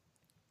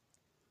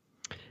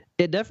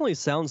 It definitely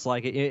sounds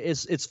like it.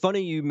 It's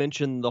funny you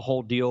mentioned the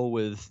whole deal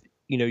with,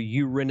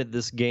 you rented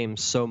this game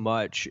so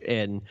much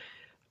and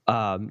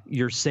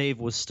your save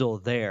was still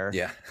there.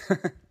 Yeah.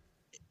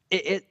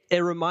 It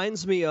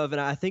reminds me of,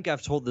 and I think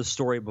I've told this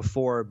story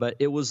before, but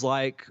it was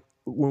like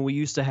when we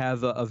used to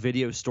have a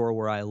video store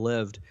where I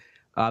lived.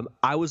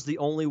 I was the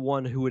only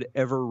one who would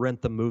ever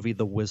rent the movie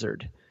The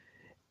Wizard.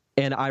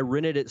 And I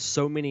rented it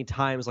so many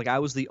times. Like, I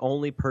was the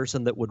only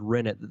person that would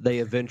rent it. They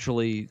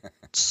eventually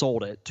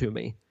sold it to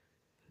me.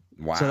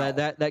 Wow. So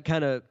that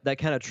kind of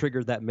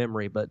triggered that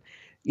memory. But,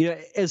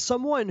 as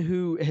someone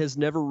who has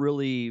never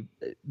really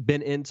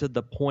been into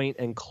the point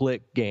and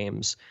click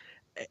games,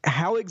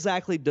 how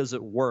exactly does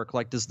it work?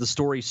 Like, does the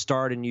story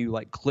start and you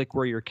like click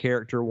where your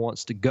character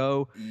wants to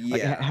go?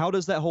 Like, Yeah. how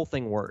does that whole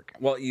thing work?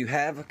 Well, you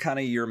have kind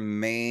of your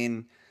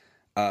main,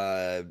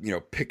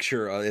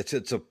 picture.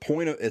 It's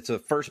a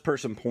first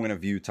person point of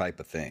view type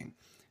of thing.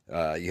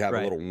 You have a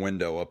Right. little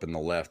window up in the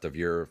left of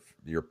your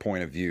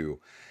point of view,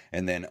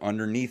 and then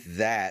underneath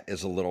that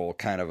is a little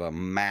kind of a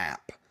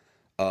map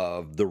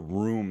of the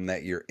room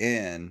that you're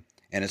in,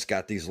 and it's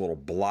got these little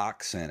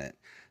blocks in it.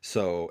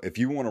 So if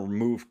you want to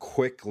move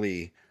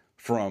quickly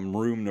from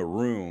room to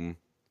room,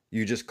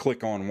 you just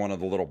click on one of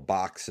the little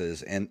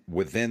boxes, and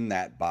within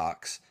that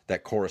box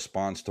that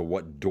corresponds to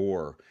what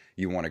door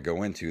you want to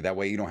go into. That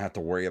way you don't have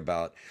to worry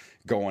about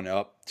going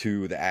up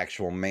to the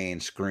actual main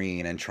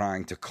screen and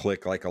trying to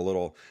click like a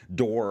little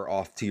door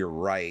off to your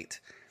right.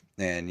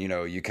 And you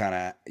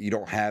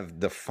don't have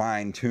the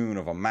fine tune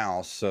of a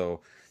mouse,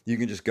 so you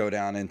can just go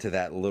down into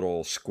that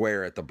little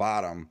square at the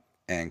bottom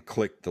and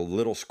click the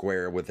little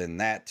square within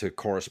that to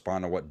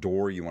correspond to what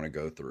door you want to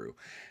go through.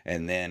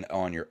 And then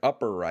on your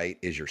upper right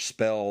is your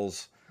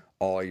spells,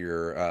 all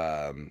your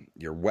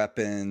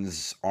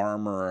weapons,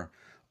 armor,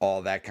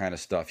 all that kind of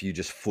stuff. You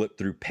just flip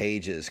through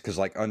pages, because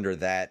like under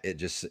that,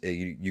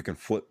 you can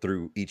flip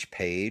through each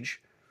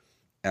page,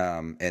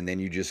 and then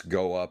you just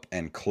go up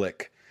and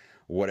click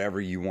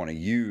whatever you want to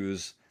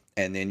use.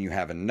 And then you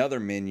have another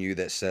menu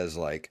that says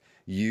like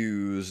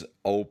use,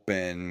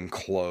 open,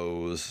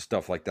 close,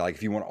 stuff like that. Like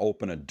if you want to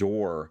open a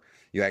door,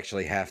 you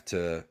actually have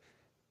to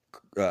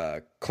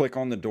click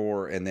on the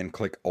door and then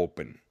click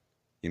open.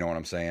 You know what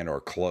I'm saying? Or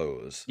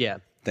close. Yeah.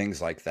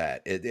 Things like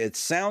that. It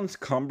sounds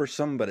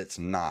cumbersome, but it's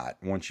not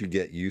once you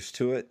get used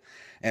to it.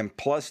 And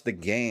plus the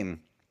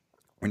game,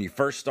 when you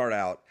first start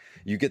out,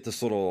 you get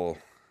this little,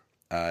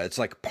 it's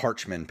like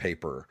parchment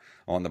paper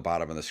on the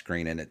bottom of the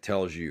screen, and it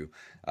tells you,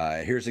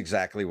 here's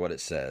exactly what it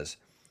says.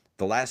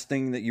 The last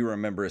thing that you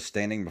remember is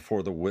standing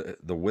before the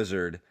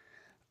wizard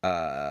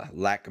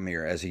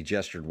Lakmir as he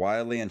gestured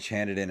wildly and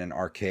chanted in an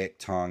archaic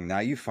tongue. Now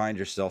you find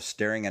yourself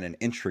staring at an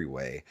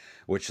entryway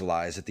which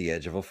lies at the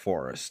edge of a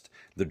forest.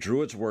 The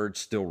druid's words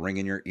still ring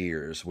in your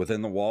ears.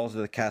 Within the walls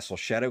of the castle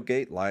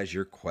Shadowgate lies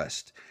your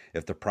quest.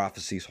 If the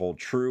prophecies hold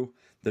true,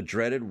 the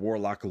dreaded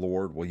warlock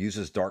lord will use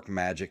his dark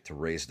magic to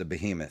raise the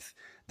behemoth,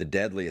 the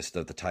deadliest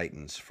of the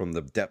titans, from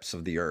the depths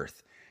of the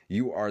earth.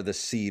 You are the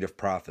seed of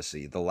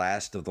prophecy, the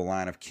last of the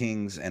line of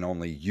kings, and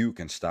only you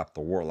can stop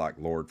the Warlock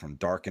Lord from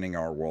darkening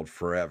our world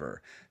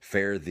forever.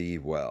 Fare thee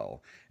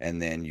well.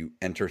 And then you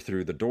enter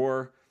through the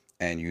door,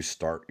 and you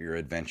start your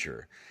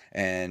adventure.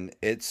 And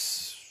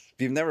if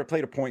you've never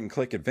played a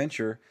point-and-click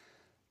adventure,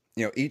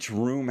 each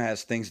room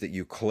has things that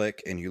you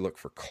click, and you look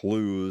for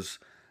clues.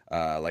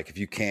 Like if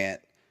you can't,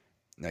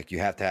 like you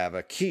have to have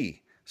a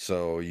key.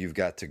 So you've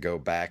got to go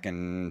back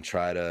and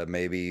try to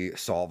maybe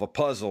solve a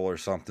puzzle or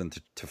something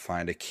to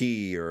find a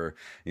key, or,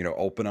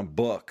 open a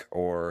book,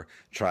 or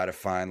try to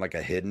find like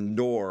a hidden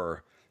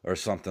door or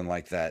something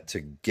like that to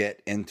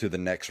get into the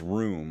next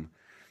room.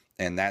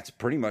 And that's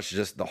pretty much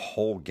just the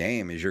whole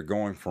game, is you're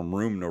going from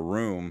room to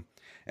room.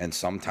 And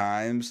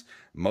sometimes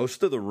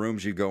most of the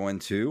rooms you go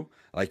into,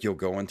 like you'll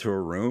go into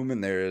a room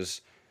and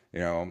there's,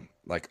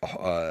 like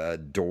a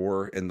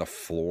door in the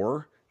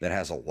floor that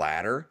has a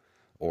ladder,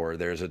 or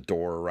there's a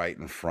door right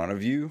in front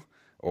of you,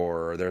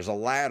 or there's a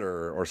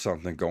ladder or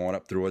something going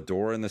up through a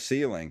door in the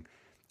ceiling,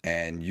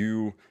 and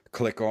you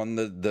click on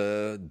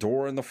the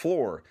door in the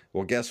floor.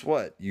 Well, guess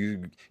what?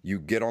 You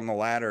get on the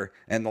ladder,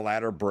 and the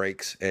ladder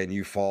breaks, and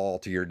you fall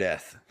to your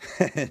death.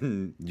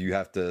 And you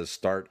have to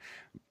start.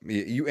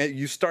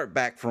 You start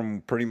back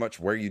from pretty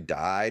much where you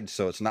died,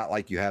 so it's not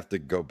like you have to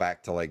go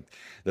back to like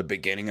the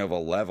beginning of a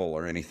level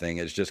or anything.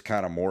 It's just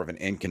kind of more of an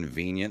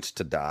inconvenience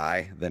to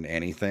die than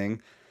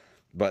anything.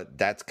 But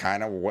that's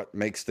kind of what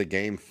makes the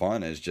game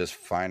fun, is just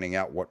finding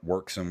out what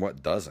works and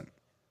what doesn't.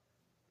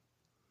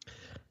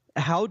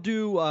 How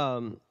do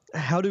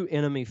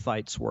enemy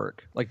fights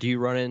work? Like, do you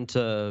run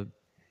into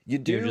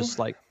just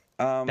like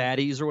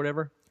baddies or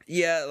whatever?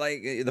 Yeah,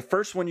 like the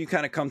first one you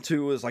kind of come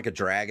to is like a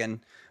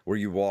dragon, where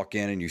you walk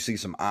in and you see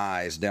some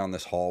eyes down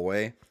this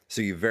hallway.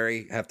 So you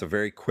have to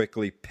very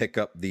quickly pick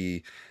up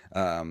the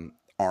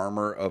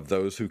armor of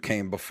those who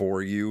came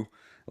before you.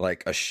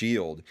 Like a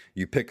shield,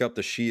 you pick up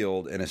the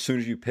shield, and as soon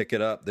as you pick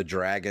it up, the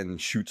dragon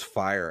shoots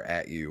fire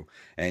at you,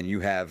 and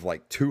you have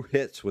like 2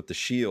 hits with the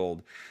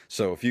shield.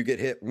 So if you get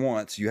hit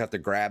once, you have to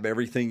grab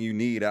everything you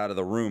need out of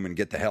the room and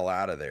get the hell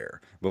out of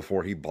there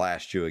before he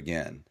blasts you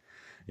again.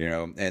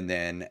 And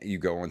then you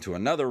go into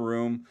another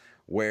room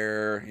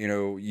where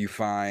you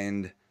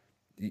find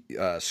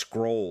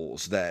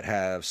scrolls that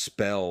have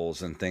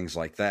spells and things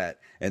like that,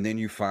 and then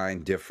you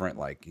find different,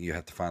 like you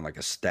have to find like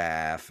a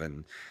staff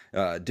and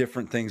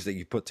different things that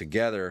you put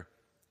together,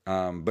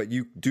 but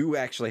you do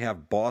actually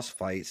have boss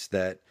fights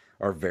that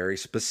are very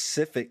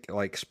specific,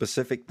 like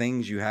specific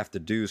things you have to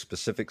do,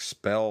 specific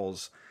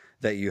spells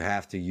that you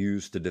have to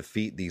use to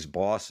defeat these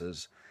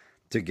bosses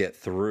to get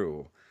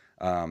through,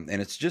 and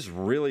it's just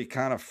really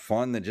kind of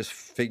fun to just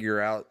figure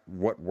out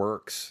what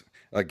works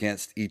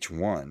against each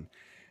one.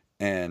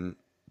 And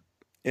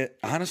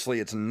Honestly,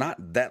 it's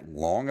not that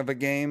long of a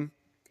game.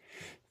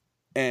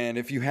 And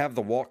if you have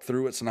the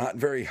walkthrough, it's not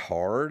very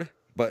hard.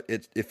 But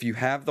if you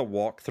have the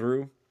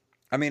walkthrough,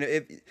 I mean,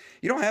 if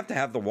you don't have to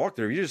have the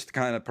walkthrough, you're just the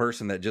kind of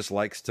person that just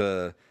likes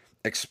to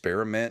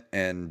experiment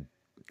and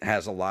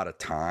has a lot of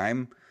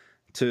time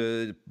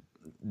to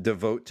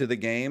devote to the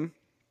game.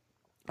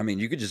 I mean,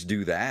 you could just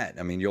do that.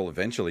 I mean, you'll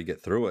eventually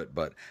get through it,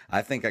 but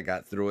I think I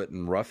got through it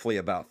in roughly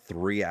about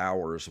 3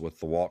 hours with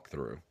the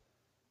walkthrough.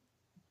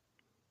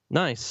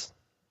 Nice.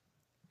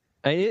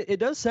 It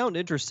does sound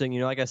interesting.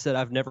 Like I said,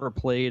 I've never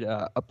played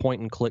a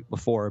point and click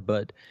before,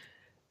 but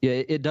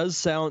yeah, it does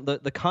sound,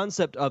 the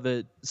concept of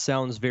it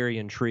sounds very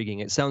intriguing.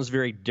 It sounds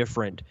very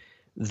different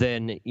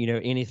than,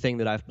 anything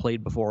that I've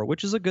played before,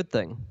 which is a good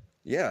thing.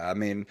 Yeah, I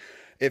mean,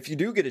 if you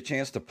do get a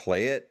chance to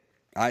play it,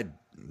 I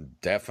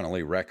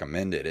definitely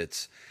recommend it.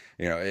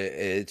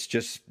 It's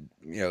just,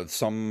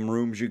 some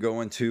rooms you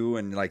go into,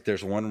 and like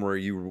there's one where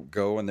you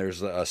go and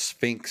there's a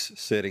sphinx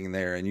sitting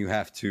there and you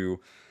have to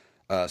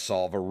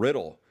solve a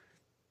riddle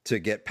to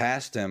get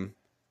past him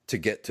to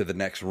get to the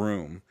next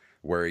room,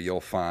 where you'll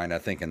find, I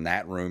think in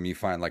that room, you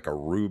find like a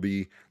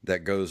ruby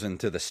that goes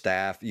into the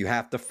staff. You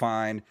have to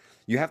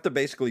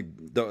basically,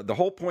 the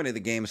whole point of the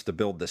game is to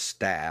build the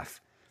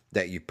staff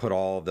that you put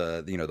all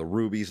the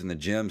rubies and the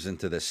gems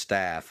into the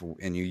staff,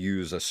 and you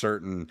use a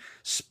certain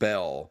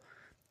spell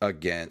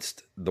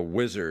against the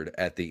wizard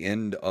at the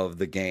end of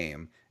the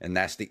game. And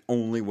that's the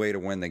only way to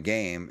win the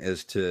game,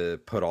 is to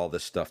put all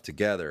this stuff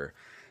together,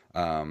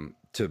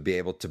 to be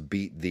able to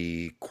beat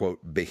the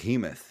quote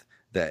behemoth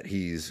that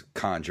he's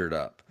conjured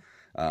up.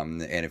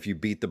 And if you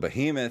beat the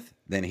behemoth,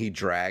 then he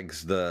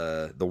drags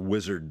the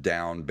wizard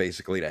down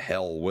basically to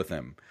hell with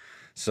him.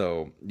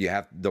 So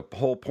the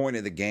whole point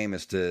of the game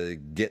is to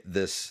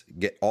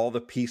get all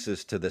the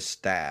pieces to the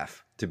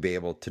staff to be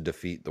able to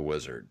defeat the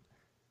wizard.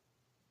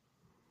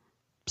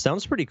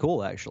 Sounds pretty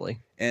cool, actually.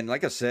 And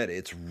like I said,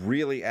 it's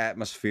really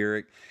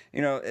atmospheric.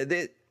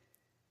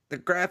 The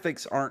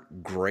graphics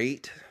aren't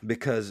great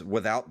because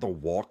without the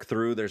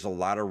walkthrough, there's a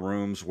lot of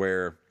rooms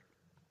where,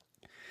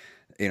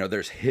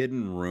 there's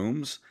hidden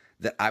rooms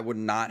that I would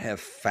not have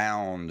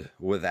found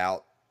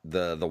without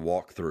the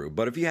walkthrough.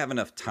 But if you have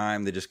enough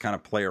time to just kind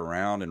of play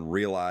around and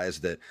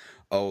realize that,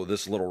 oh,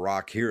 this little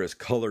rock here is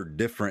colored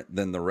different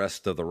than the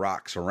rest of the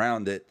rocks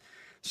around it.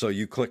 So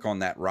you click on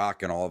that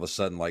rock and all of a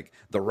sudden, like,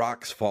 the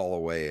rocks fall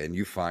away and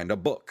you find a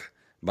book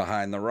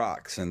behind the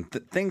rocks and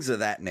things of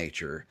that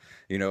nature.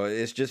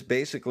 It's just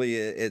basically,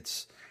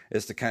 it's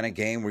the kind of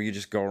game where you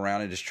just go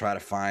around and just try to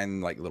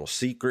find like little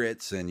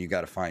secrets, and you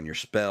got to find your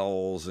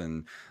spells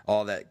and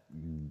all that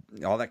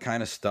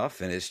kind of stuff.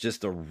 And it's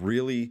just a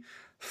really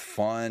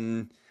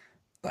fun,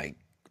 like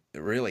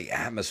really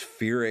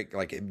atmospheric,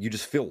 like you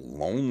just feel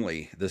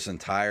lonely this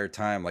entire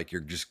time. Like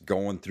you're just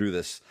going through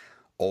this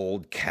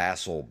old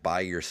castle by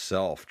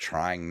yourself,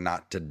 trying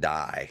not to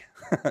die.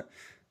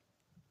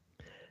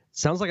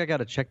 Sounds like I got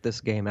to check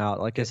this game out.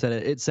 Like I said,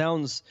 it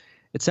sounds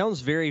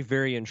very,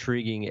 very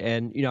intriguing.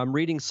 And, I'm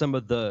reading some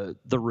of the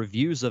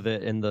reviews of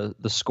it and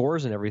the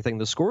scores and everything.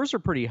 The scores are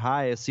pretty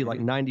high. I see like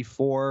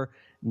 94,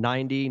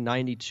 90,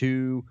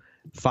 92,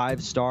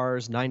 5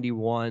 stars,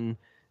 91.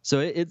 So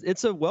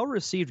it's a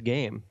well-received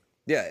game.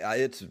 Yeah,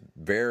 it's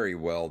very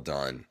well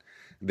done,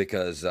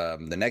 because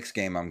the next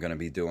game I'm going to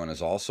be doing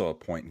is also a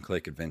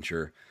point-and-click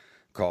adventure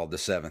called The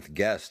Seventh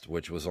Guest,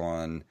 which was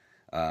on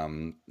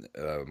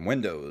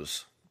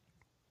Windows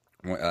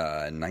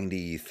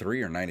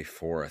 93 or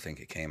 94, I think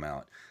it came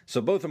out.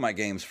 So both of my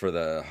games for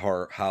the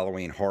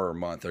Halloween horror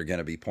month are going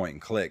to be point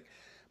and click.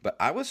 But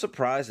I was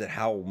surprised at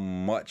how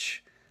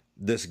much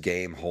this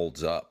game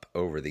holds up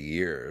over the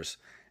years.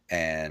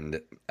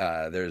 And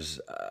there's,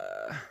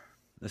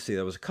 let's see,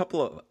 there was a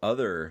couple of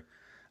other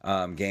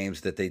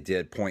games that they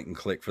did point and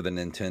click for the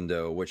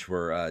Nintendo, which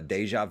were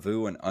Deja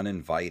Vu and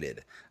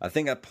Uninvited. I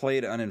think I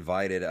played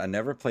Uninvited. I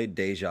never played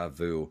Deja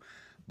Vu.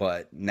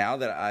 But now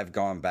that I've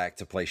gone back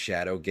to play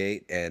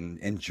Shadowgate and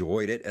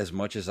enjoyed it as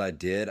much as I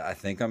did, I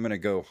think I'm going to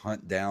go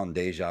hunt down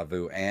Deja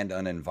Vu and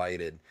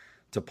Uninvited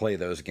to play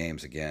those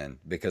games again,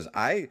 because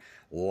I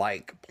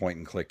like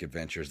point-and-click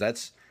adventures.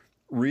 That's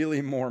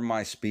really more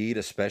my speed,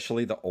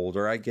 especially the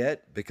older I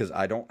get, because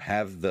I don't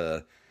have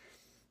the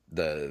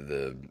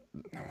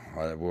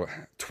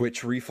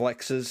twitch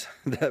reflexes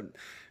that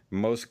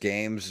most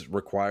games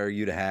require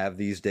you to have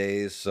these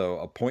days. So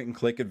a point and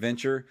click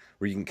adventure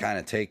where you can kind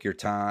of take your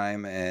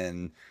time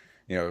and,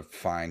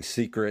 find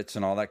secrets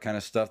and all that kind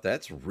of stuff,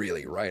 that's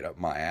really right up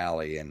my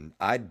alley. And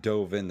I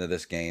dove into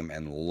this game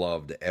and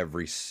loved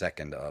every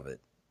second of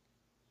it.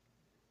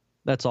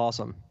 That's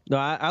awesome. No,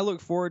 I look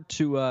forward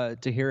to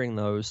hearing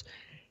those.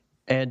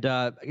 And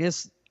I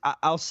guess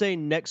I'll say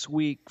next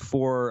week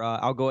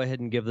I'll go ahead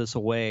and give this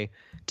away.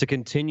 To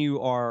continue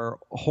our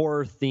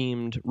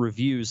horror-themed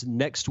reviews,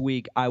 next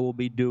week I will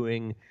be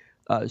doing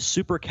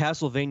Super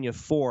Castlevania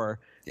 4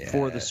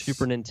 for the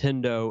Super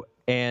Nintendo,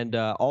 and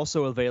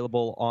also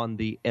available on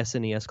the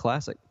SNES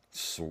Classic.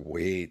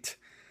 Sweet.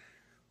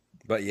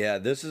 But yeah,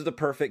 this is the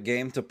perfect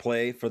game to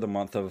play for the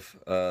month of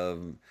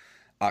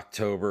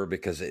October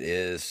because it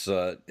is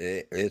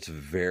it's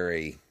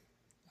very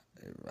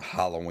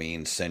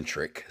Halloween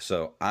centric.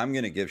 So I'm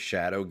going to give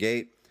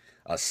Shadowgate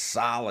a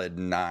solid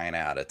 9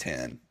 out of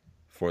 10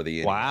 for the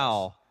NES.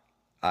 Wow.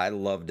 I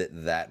loved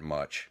it that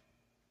much.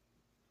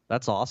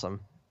 That's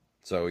awesome.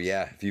 So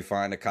yeah, if you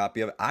find a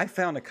copy of it, I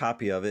found a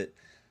copy of it.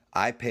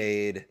 I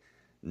paid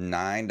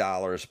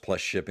 $9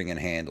 plus shipping and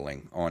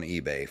handling on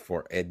eBay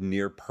for a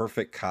near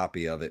perfect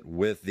copy of it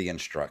with the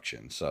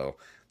instructions. So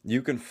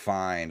you can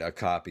find a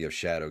copy of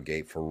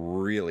Shadowgate for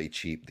really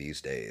cheap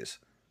these days.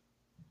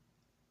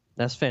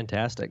 That's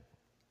fantastic.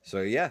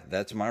 So yeah,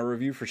 that's my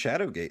review for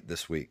Shadowgate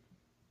this week.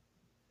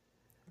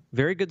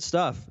 Very good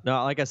stuff.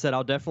 Now, like I said,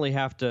 I'll definitely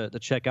have to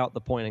check out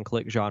the point and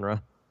click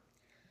genre.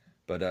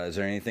 But is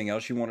there anything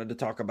else you wanted to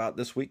talk about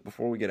this week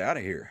before we get out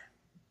of here?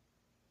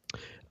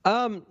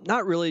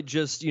 Not really.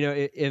 Just,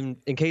 in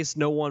case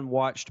no one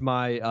watched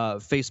my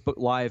Facebook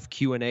Live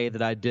Q&A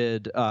that I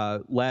did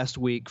last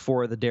week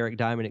for the Derek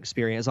Diamond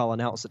Experience, I'll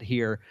announce it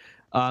here.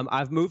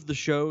 I've moved the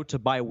show to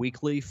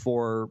bi-weekly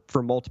for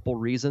multiple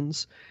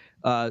reasons.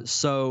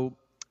 So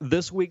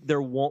this week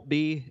there won't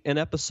be an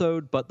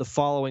episode, but the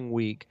following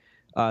week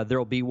there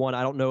will be one.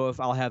 I don't know if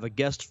I'll have a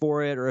guest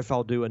for it or if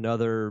I'll do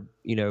another,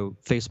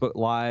 Facebook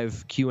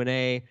Live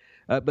Q&A,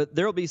 but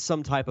there will be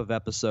some type of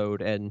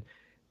episode. And,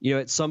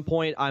 at some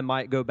point I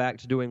might go back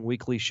to doing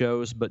weekly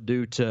shows, but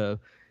due to,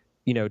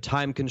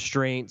 time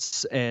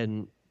constraints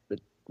and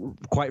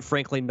quite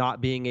frankly not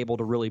being able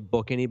to really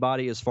book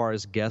anybody as far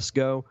as guests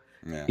go,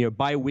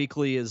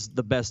 bi-weekly is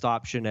the best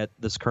option at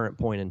this current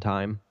point in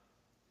time.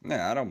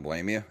 Yeah, I don't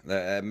blame you.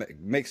 That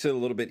makes it a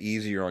little bit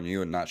easier on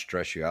you and not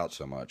stress you out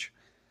so much.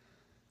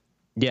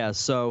 Yeah,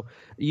 so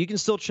you can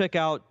still check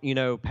out,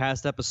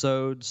 past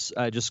episodes.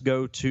 Just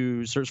go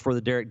to search for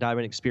the Derek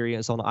Diamond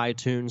Experience on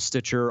iTunes,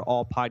 Stitcher,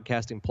 all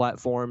podcasting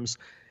platforms.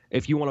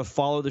 If you want to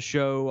follow the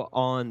show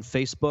on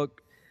Facebook,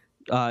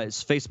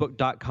 it's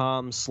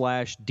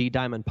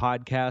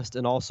facebook.com/DDiamondPodcast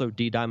and also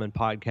DDiamond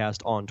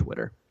Podcast on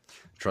Twitter.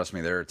 Trust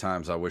me, there are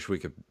times I wish we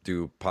could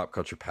do Pop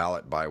Culture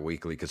Palette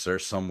bi-weekly because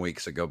there's some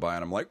weeks that go by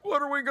and I'm like,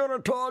 what are we going to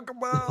talk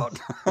about?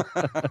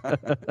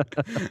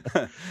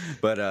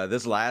 But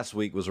this last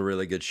week was a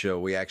really good show.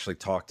 We actually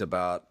talked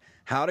about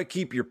how to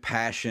keep your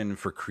passion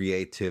for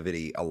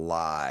creativity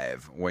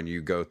alive when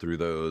you go through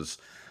those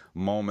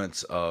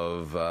moments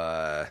of,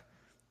 what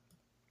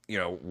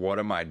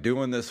am I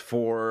doing this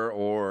for?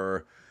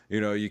 Or,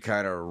 you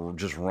kind of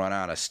just run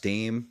out of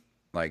steam,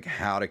 like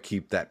how to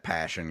keep that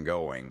passion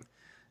going.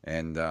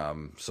 And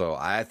so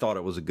I thought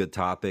it was a good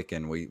topic,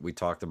 and we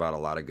talked about a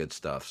lot of good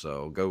stuff.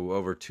 So go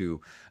over to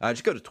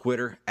just go to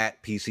Twitter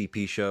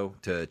 @PCP Show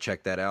to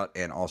check that out,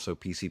 and also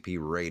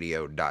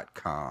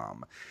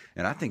PCPRadio.com.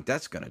 And I think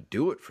that's going to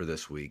do it for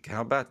this week.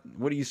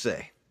 What do you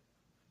say?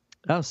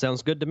 Oh,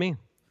 sounds good to me.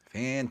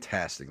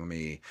 Fantastic. Let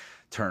me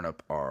turn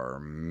up our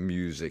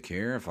music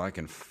here if I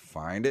can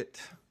find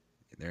it.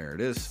 There it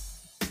is.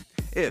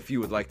 If you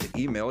would like to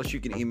email us, you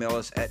can email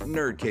us at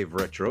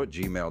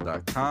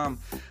nerdcaveretro@gmail.com.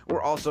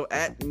 We're also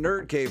at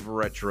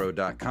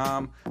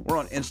nerdcaveretro.com. We're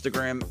on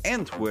Instagram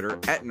and Twitter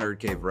at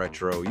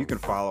nerdcaveretro. You can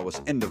follow us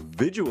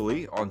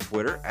individually on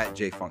Twitter at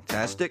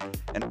jfunktastic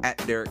and at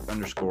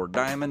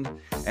Derek_Diamond.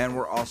 And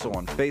we're also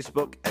on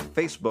Facebook at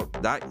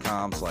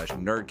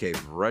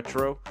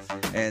facebook.com/nerdcaveretro.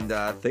 And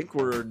I think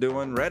we're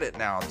doing Reddit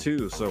now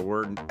too. So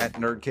we're at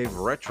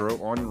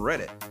nerdcaveretro on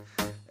Reddit.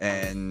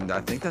 And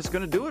I think that's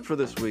going to do it for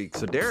this week.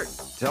 So, Derek,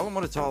 tell them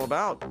what it's all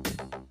about.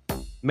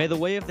 May the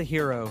way of the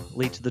hero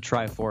lead to the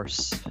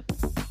Triforce.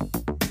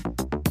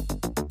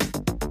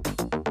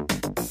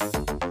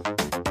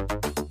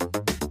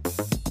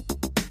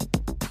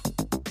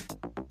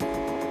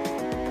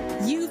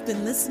 You've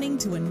been listening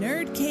to a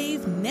Nerd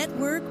Cave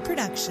Network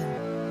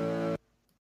production.